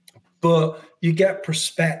 but you get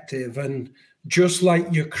perspective. And just like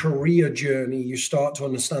your career journey, you start to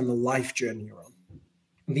understand the life journey you're on.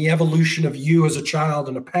 And the evolution of you as a child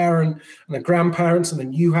and a parent and the grandparents, and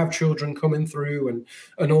then you have children coming through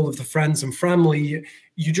and all of the friends and family,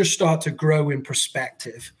 you just start to grow in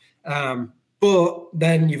perspective. But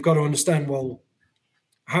then you've got to understand, well,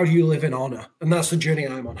 how do you live in honor? And that's the journey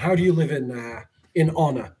I'm on. How do you live in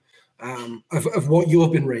honor of what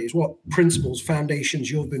you've been raised, what principles, foundations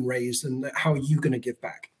you've been raised, and how are you going to give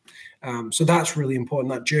back? So that's really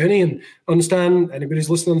important, that journey. And understand, anybody's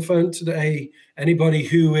listening on the phone today, anybody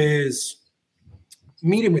who is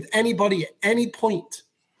meeting with anybody at any point,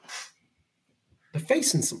 they're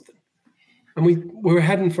facing something. And we were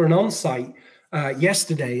heading for an on-site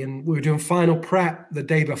yesterday, and we were doing final prep the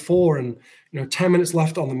day before, and 10 minutes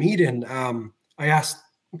left on the meeting. I asked,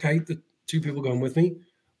 okay, the two people going with me,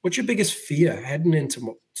 what's your biggest fear heading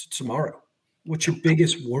into tomorrow? What's your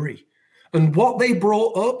biggest worry? And what they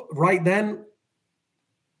brought up right then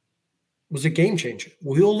was a game changer.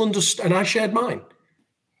 We all understood, and I shared mine,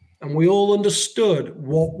 and we all understood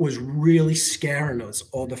what was really scaring us,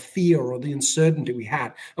 or the fear or the uncertainty we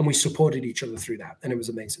had, and we supported each other through that, and it was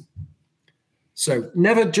amazing. So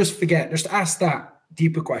never just forget, just ask that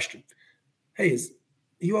deeper question. Hey, are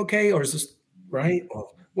you okay? Or is this right? Or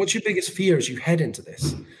what's your biggest fear as you head into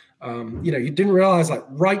this? You didn't realize, like,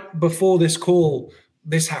 right before this call,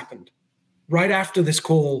 this happened. Right after this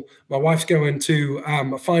call, my wife's going to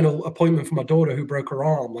a final appointment for my daughter who broke her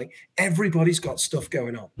arm. Like, everybody's got stuff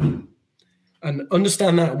going on. And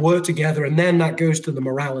understand that and work together. And then that goes to the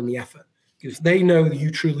morale and the effort. Because if they know that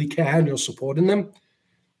you truly care and you're supporting them,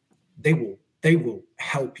 they will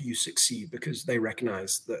help you succeed because they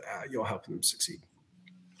recognize that you're helping them succeed.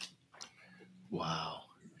 Wow.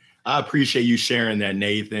 I appreciate you sharing that,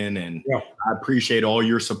 Nathan, and I appreciate all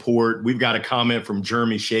your support. We've got a comment from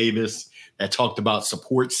Jeremy Chavis that talked about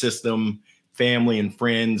support system, family and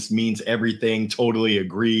friends means everything. Totally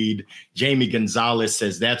agreed. Jamie Gonzalez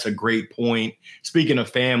says that's a great point. Speaking of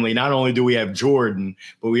family, not only do we have Jordan,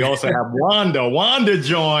 but we also have Wanda. Wanda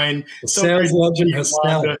joined. Sales legend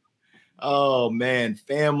herself. Oh, man,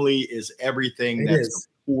 family is everything. That's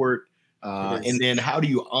support. And then how do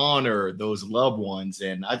you honor those loved ones?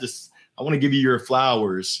 And I want to give you your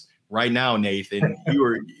flowers right now, Nathan.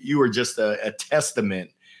 You are just a testament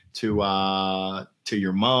to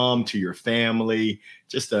your mom, to your family,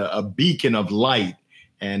 just a beacon of light.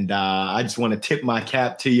 And I just want to tip my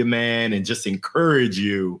cap to you, man, and just encourage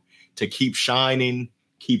you to keep shining,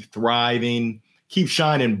 keep thriving, keep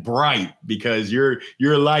shining bright, because your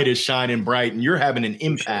light is shining bright and you're having an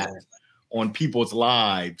impact on people's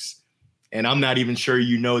lives. And I'm not even sure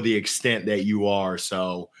you know the extent that you are.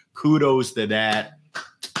 So kudos to that.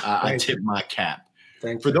 I tip my cap.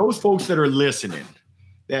 For those folks that are listening,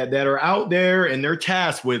 that are out there and they're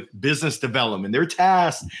tasked with business development, they're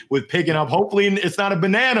tasked with picking up, hopefully it's not a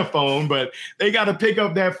banana phone, but they got to pick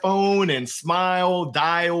up that phone and smile,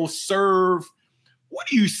 dial, serve. What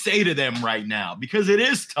do you say to them right now? Because it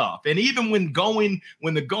is tough. And even when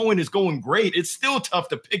the going is going great, it's still tough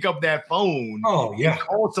to pick up that phone. Oh, yeah. And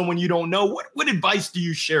call someone you don't know. What advice do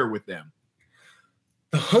you share with them?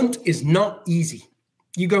 The hunt is not easy.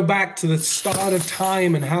 You go back to the start of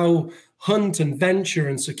time and how hunt and venture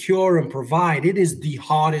and secure and provide, it is the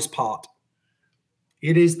hardest part.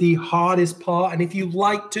 It is the hardest part. And if you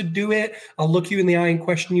like to do it, I'll look you in the eye and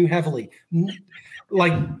question you heavily.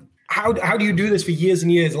 Like, how do you do this for years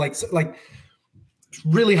and years? Like it's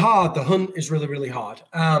really hard. The hunt is really, really hard.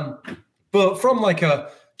 But from like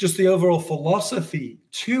just the overall philosophy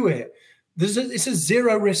to it, it's a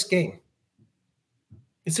zero risk game.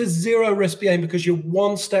 It's a zero risk game because you're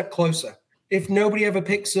one step closer. If nobody ever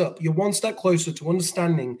picks up, you're one step closer to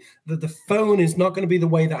understanding that the phone is not going to be the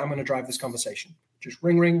way that I'm going to drive this conversation. Just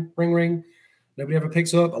ring, ring, ring, ring. Nobody ever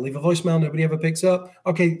picks up. I'll leave a voicemail. Nobody ever picks up.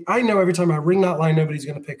 Okay, I know every time I ring that line, nobody's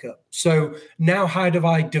going to pick up. So now how do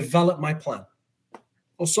I develop my plan?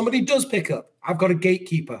 Or somebody does pick up. I've got a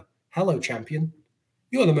gatekeeper. Hello, champion.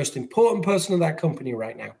 You're the most important person of that company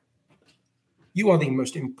right now. You are the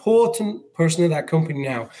most important person of that company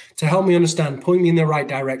now to help me understand, point me in the right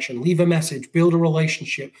direction, leave a message, build a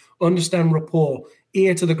relationship, understand rapport,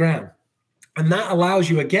 ear to the ground. And that allows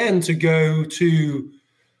you, again, to go to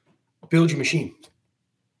build your machine,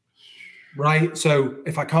 right? So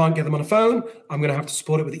if I can't get them on a phone, I'm going to have to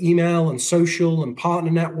support it with email and social and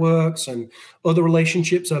partner networks and other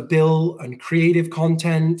relationships are built and creative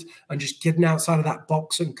content and just getting outside of that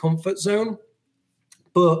box and comfort zone.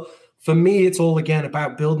 But for me, it's all, again,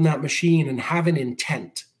 about building that machine and having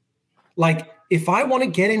intent. Like, if I want to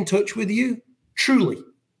get in touch with you, truly,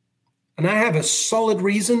 and I have a solid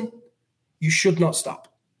reason, you should not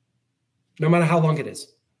stop, no matter how long it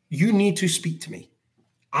is. You need to speak to me.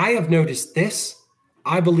 I have noticed this.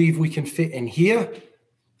 I believe we can fit in here.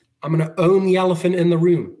 I'm going to own the elephant in the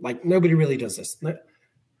room. Like, nobody really does this. I'm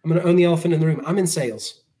going to own the elephant in the room. I'm in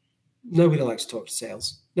sales. Nobody likes to talk to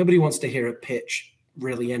sales. Nobody wants to hear a pitch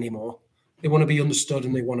really anymore. They want to be understood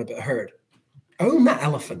and they want to be heard. Own that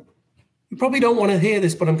elephant. You probably don't want to hear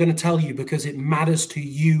this, but I'm going to tell you because it matters to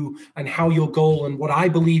you and how your goal and what I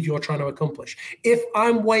believe you're trying to accomplish. If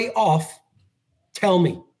I'm way off, tell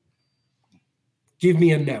me. Give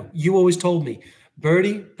me a no. You always told me,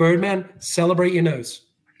 Birdman, celebrate your nose.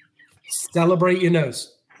 Celebrate your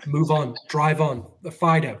nose. Move on. Drive on. The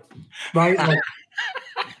Fido. Right?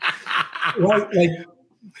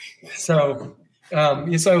 So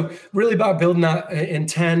really about building that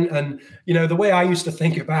intent. And, the way I used to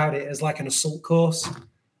think about it is like an assault course.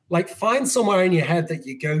 Like, find somewhere in your head that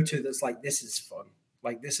you go to that's like, this is fun.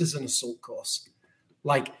 Like, this is an assault course.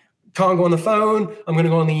 Like, can't go on the phone. I'm going to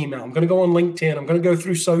go on the email. I'm going to go on LinkedIn. I'm going to go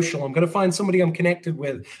through social. I'm going to find somebody I'm connected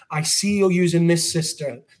with. I see you're using this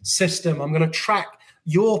system. I'm going to track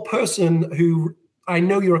your person who I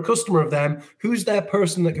know you're a customer of them. Who's their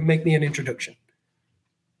person that can make me an introduction?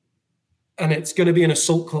 And it's going to be an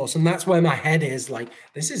assault course. And that's where my head is like,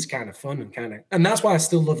 this is kind of fun and that's why I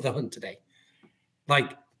still love the hunt today.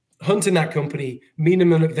 Like, hunting that company, meeting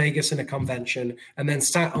them at Vegas in a convention, and then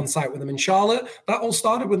sat on site with them in Charlotte, that all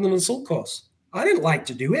started with an assault course. I didn't like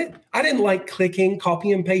to do it. I didn't like clicking,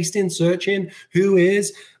 copy and pasting, searching, who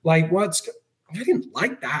is, like, I didn't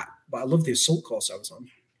like that, but I love the assault course I was on.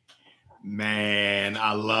 Man,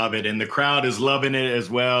 I love it. And the crowd is loving it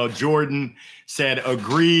as well. Jordan said,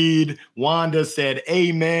 agreed. Wanda said,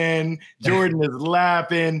 amen. Jordan is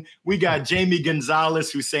laughing. We got Jamie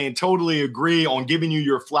Gonzalez who's saying, totally agree on giving you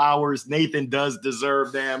your flowers. Nathan does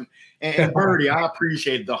deserve them. And Birdie, I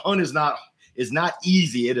appreciate it. The hunt is not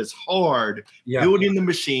easy. It is hard. Yeah. Building the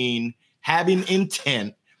machine, having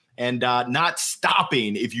intent, and not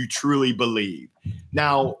stopping if you truly believe.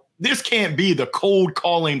 Now, this can't be the cold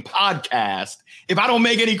calling podcast if I don't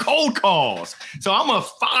make any cold calls. So I'm going to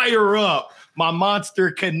fire up my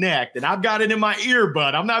Monster Connect, and I've got it in my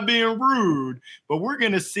earbud. I'm not being rude, but we're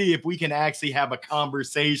going to see if we can actually have a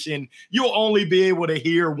conversation. You'll only be able to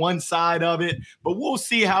hear one side of it, but we'll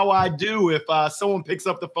see how I do if someone picks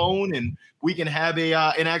up the phone and we can have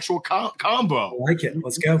an actual combo. I like it.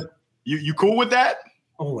 Let's go. You cool with that?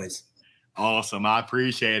 Always. Awesome. I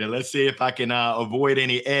appreciate it. Let's see if I can avoid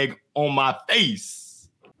any egg on my face.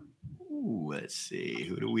 Ooh, let's see.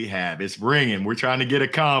 Who do we have? It's ringing. We're trying to get a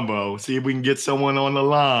combo. See if we can get someone on the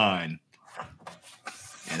line.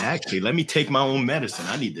 And actually, let me take my own medicine.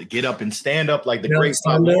 I need to get up and stand up like the great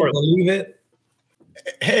Bob Marley. Believe it.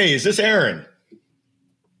 Hey, is this Aaron?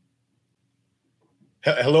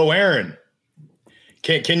 Hello, Aaron.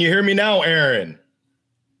 Can you hear me now, Aaron?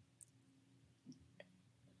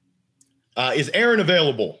 Is Aaron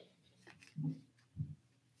available?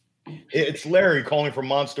 It's Larry calling from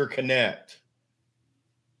Monster Connect.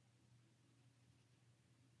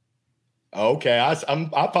 Okay, I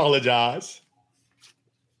apologize.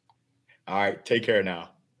 All right, take care now.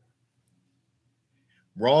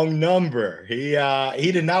 Wrong number. He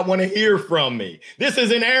did not want to hear from me. This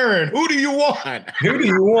isn't Aaron. Who do you want? Who do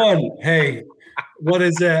you want? Hey, what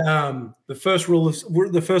is it? The first rule of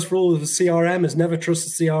the CRM is never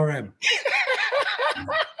trust the CRM.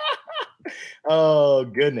 Oh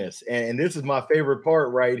goodness. And this is my favorite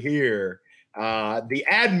part right here. The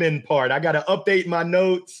admin part. I got to update my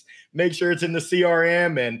notes, make sure it's in the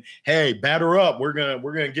CRM, and hey, batter up. We're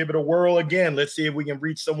gonna give it a whirl again. Let's see if we can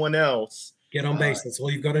reach someone else. Get on base. That's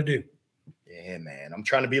all you've got to do. Yeah, man. I'm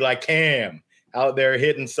trying to be like Cam out there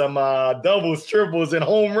hitting some doubles, triples, and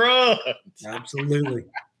home runs. Absolutely.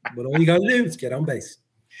 But all you got to do is get on base.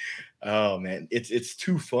 Oh man, it's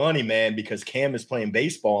too funny, man, because Cam is playing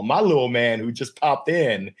baseball. My little man who just popped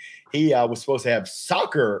in, he was supposed to have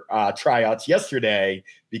soccer tryouts yesterday.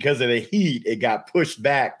 Because of the heat, it got pushed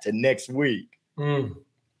back to next week.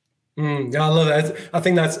 Yeah, I love that. I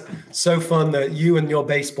think that's so fun that you and your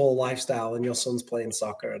baseball lifestyle and your son's playing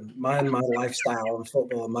soccer, and my lifestyle and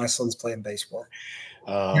football and my son's playing baseball.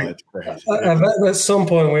 Oh, that's crazy. At some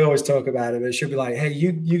point, we always talk about it. It should be like, hey,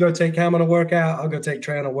 you go take Cam on a workout, I'll go take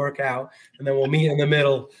Trey on a workout, and then we'll meet in the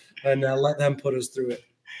middle and let them put us through it.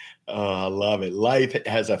 Oh, I love it. Life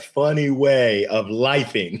has a funny way of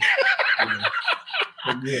lifing.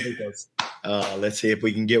 Yeah, it does. Let's see if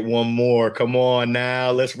we can get one more. Come on now.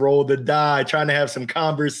 Let's roll the die. Trying to have some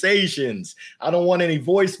conversations. I don't want any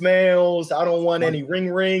voicemails. I don't want any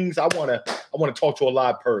rings. I want to talk to a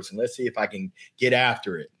live person. Let's see if I can get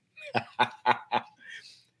after it.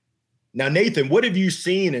 Now, Nathan, what have you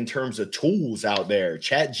seen in terms of tools out there?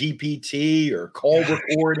 Chat GPT or call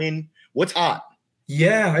recording? What's hot?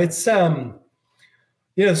 Yeah, it's some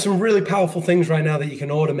really powerful things right now that you can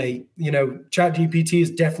automate. Chat GPT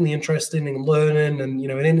is definitely interested in learning and,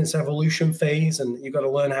 in its evolution phase, and you've got to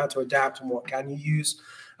learn how to adapt and what can you use.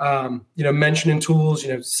 Mentioning tools,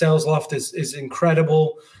 SalesLoft is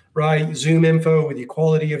incredible, right? Zoom Info with your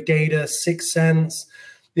quality of data, 6 Sense,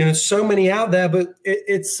 so many out there, but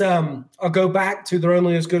I'll go back to they're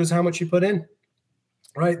only as good as how much you put in,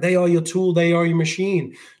 right? They are your tool. They are your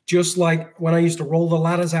machine. Just like when I used to roll the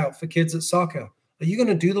ladders out for kids at soccer. Are you going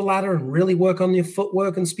to do the ladder and really work on your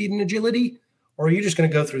footwork and speed and agility? Or are you just going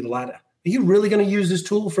to go through the ladder? Are you really going to use this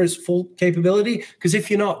tool for its full capability? Because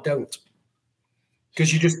if you're not, don't.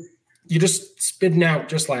 Because you're just spitting out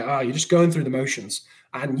just like, you're just going through the motions.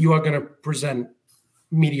 And you are going to present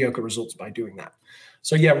mediocre results by doing that.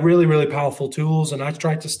 So yeah, really, really powerful tools. And I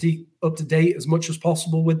try to stay up to date as much as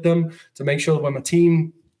possible with them to make sure that when my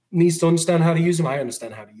team needs to understand how to use them, I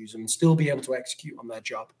understand how to use them and still be able to execute on their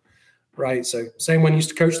job. Right. So same when I used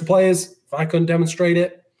to coach the players, if I couldn't demonstrate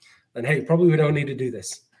it, then, hey, probably we don't need to do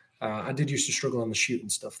this. I did used to struggle on the shooting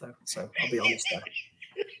stuff, though. So I'll be honest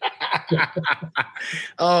there.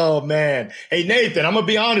 Oh, man. Hey, Nathan, I'm going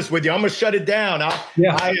to be honest with you. I'm going to shut it down.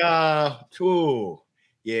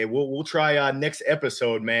 We'll try next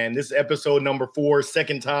episode, man. This is episode number 4,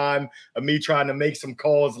 second time of me trying to make some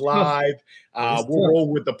calls live. We'll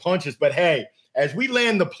roll with the punches. But, hey, as we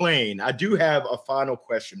land the plane, I do have a final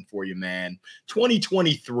question for you, man.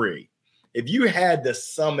 2023, if you had to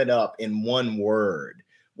sum it up in one word,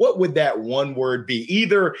 what would that one word be?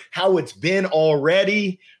 Either how it's been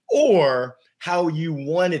already or how you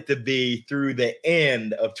want it to be through the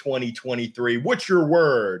end of 2023. What's your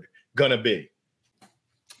word going to be?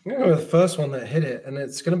 I'm going to go with the first one that hit it, and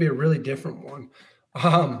it's going to be a really different one.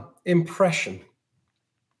 Impression.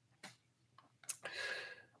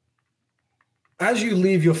 As you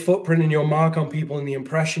leave your footprint and your mark on people and the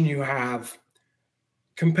impression you have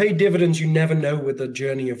can pay dividends you never know with the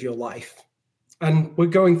journey of your life. And we're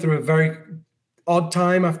going through a very odd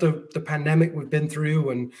time after the pandemic we've been through.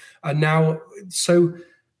 And now, so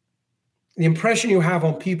the impression you have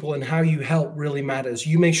on people and how you help really matters.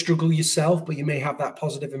 You may struggle yourself, but you may have that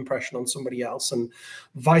positive impression on somebody else and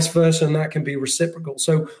vice versa. And that can be reciprocal.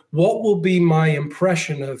 So what will be my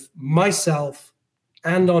impression of myself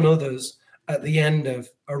and on others at the end of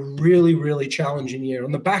a really, really challenging year,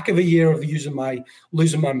 on the back of a year of losing my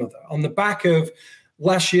mother, on the back of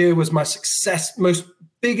last year was my most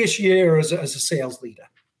biggest year as a sales leader.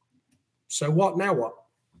 So what now?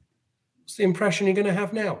 What's the impression you're going to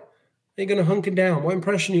have now? Are you going to hunker down? What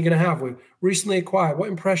impression are you going to have? We're recently acquired. What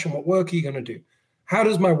impression? What work are you going to do? How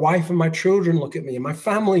does my wife and my children look at me and my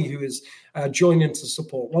family who is joining to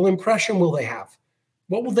support? What impression will they have?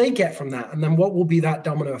 What will they get from that? And then what will be that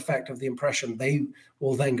domino effect of the impression they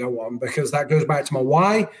will then go on? Because that goes back to my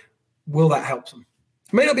why. Will that help them?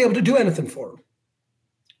 I may not be able to do anything for them,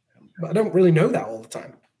 but I don't really know that all the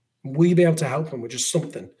time. Will you be able to help them with just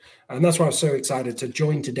something? And that's why I was so excited to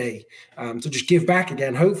join today, to just give back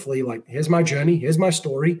again. Hopefully, like, here's my journey, here's my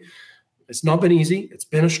story. It's not been easy. It's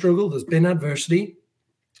been a struggle. There's been adversity,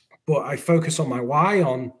 but I focus on my why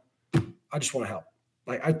on, I just want to help.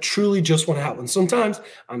 Like I truly just want to help. And sometimes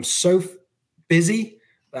I'm so busy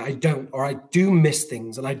that I don't, or I do miss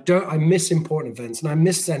things and I miss important events and I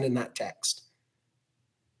miss sending that text.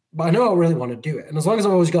 But I know I really want to do it. And as long as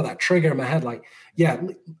I've always got that trigger in my head, like, yeah,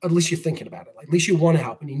 at least you're thinking about it. Like, at least you want to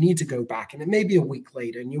help and you need to go back. And it may be a week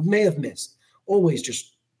later and you may have missed. Always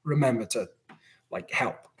just remember to like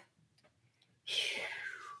help.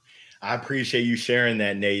 I appreciate you sharing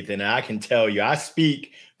that, Nathan. And I can tell you, I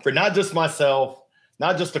speak for not just myself,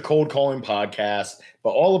 not just the Cold Calling podcast,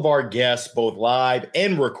 but all of our guests, both live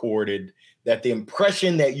and recorded, that the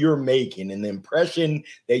impression that you're making and the impression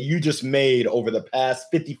that you just made over the past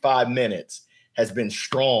 55 minutes has been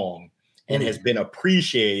strong and has been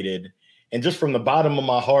appreciated. And just from the bottom of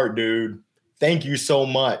my heart, dude, thank you so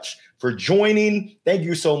much for joining. Thank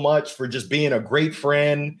you so much for just being a great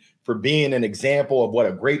friend, for being an example of what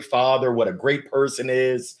a great father, what a great person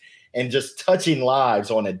is, and just touching lives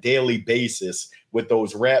on a daily basis with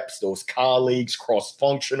those reps, those colleagues,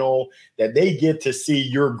 cross-functional, that they get to see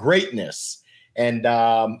your greatness. And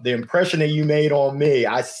the impression that you made on me,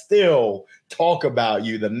 I still talk about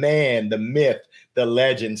you, the man, the myth, the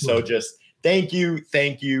legend. So just thank you,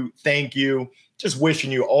 thank you, thank you. Just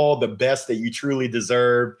wishing you all the best that you truly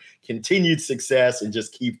deserve, continued success, and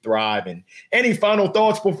just keep thriving. Any final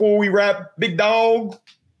thoughts before we wrap, big dog?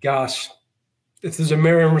 Gosh, if there's a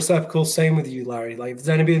mirror and receptacle, same with you, Larry. Like if there's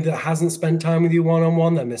anybody that hasn't spent time with you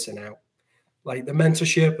one-on-one, they're missing out. Like the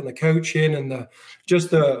mentorship and the coaching and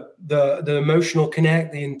the emotional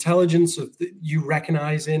connect, the intelligence of you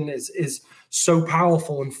recognizing is so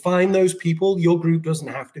powerful. And find those people. Your group doesn't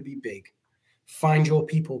have to be big. Find your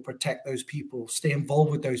people, protect those people, stay involved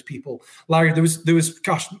with those people. Larry, there was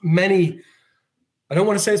gosh, many, I don't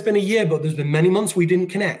want to say it's been a year, but there's been many months we didn't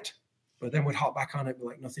connect. But then we'd hop back on it, but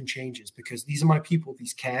like nothing changes because these are my people.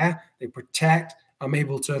 These care, they protect. I'm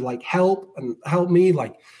able to like help me,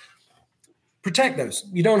 like protect those.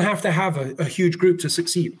 You don't have to have a huge group to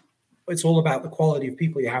succeed. It's all about the quality of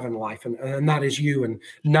people you have in life. And that is you. And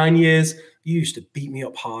 9 years, you used to beat me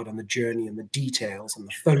up hard on the journey and the details and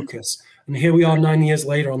the focus. And here we are 9 years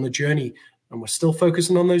later on the journey, and we're still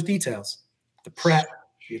focusing on those details, the prep,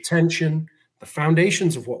 the attention, the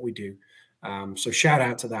foundations of what we do. So shout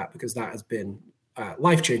out to that because that has been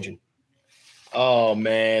life-changing. Oh,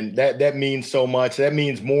 man, that means so much. That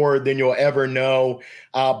means more than you'll ever know.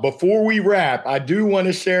 Before we wrap, I do want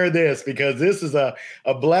to share this because this is a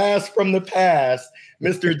blast from the past.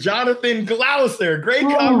 Mr. Jonathan Glauser, great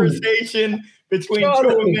conversation between two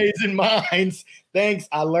amazing minds. Thanks.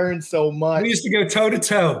 I learned so much. We used to go toe to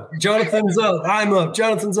toe. Jonathan's up, I'm up.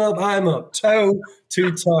 Jonathan's up, I'm up. Toe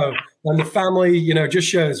to toe. And the family, just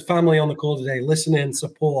shows family on the call today. Listen in,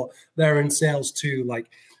 support. They're in sales too. Like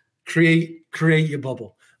create your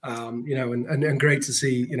bubble. And great to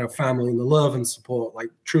see, family and the love and support. Like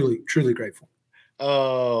truly, truly grateful.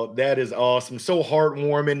 Oh, that is awesome. So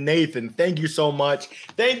heartwarming. Nathan, thank you so much.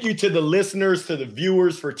 Thank you to the listeners, to the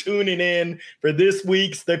viewers for tuning in for this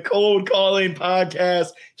week's The Cold Calling Podcast.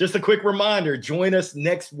 Just a quick reminder, join us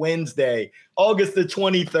next Wednesday, August the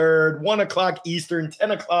 23rd, 1 o'clock Eastern,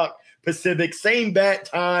 10 o'clock Pacific, same bat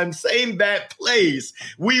time, same bat place.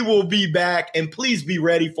 We will be back, and please be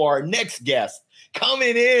ready for our next guest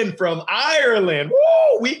coming in from Ireland.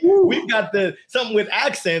 Woo! We've got something with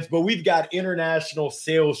accents, but we've got international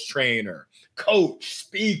sales trainer, coach,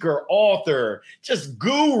 speaker, author, just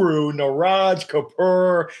guru Niraj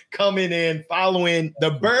Kapoor coming in following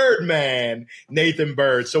the Birdman, Nathan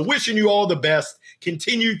Bird. So wishing you all the best,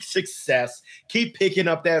 continued success. Keep picking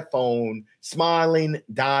up that phone, smiling,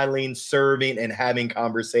 dialing, serving, and having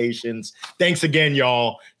conversations. Thanks again,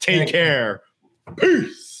 y'all. Take care.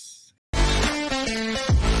 Peace.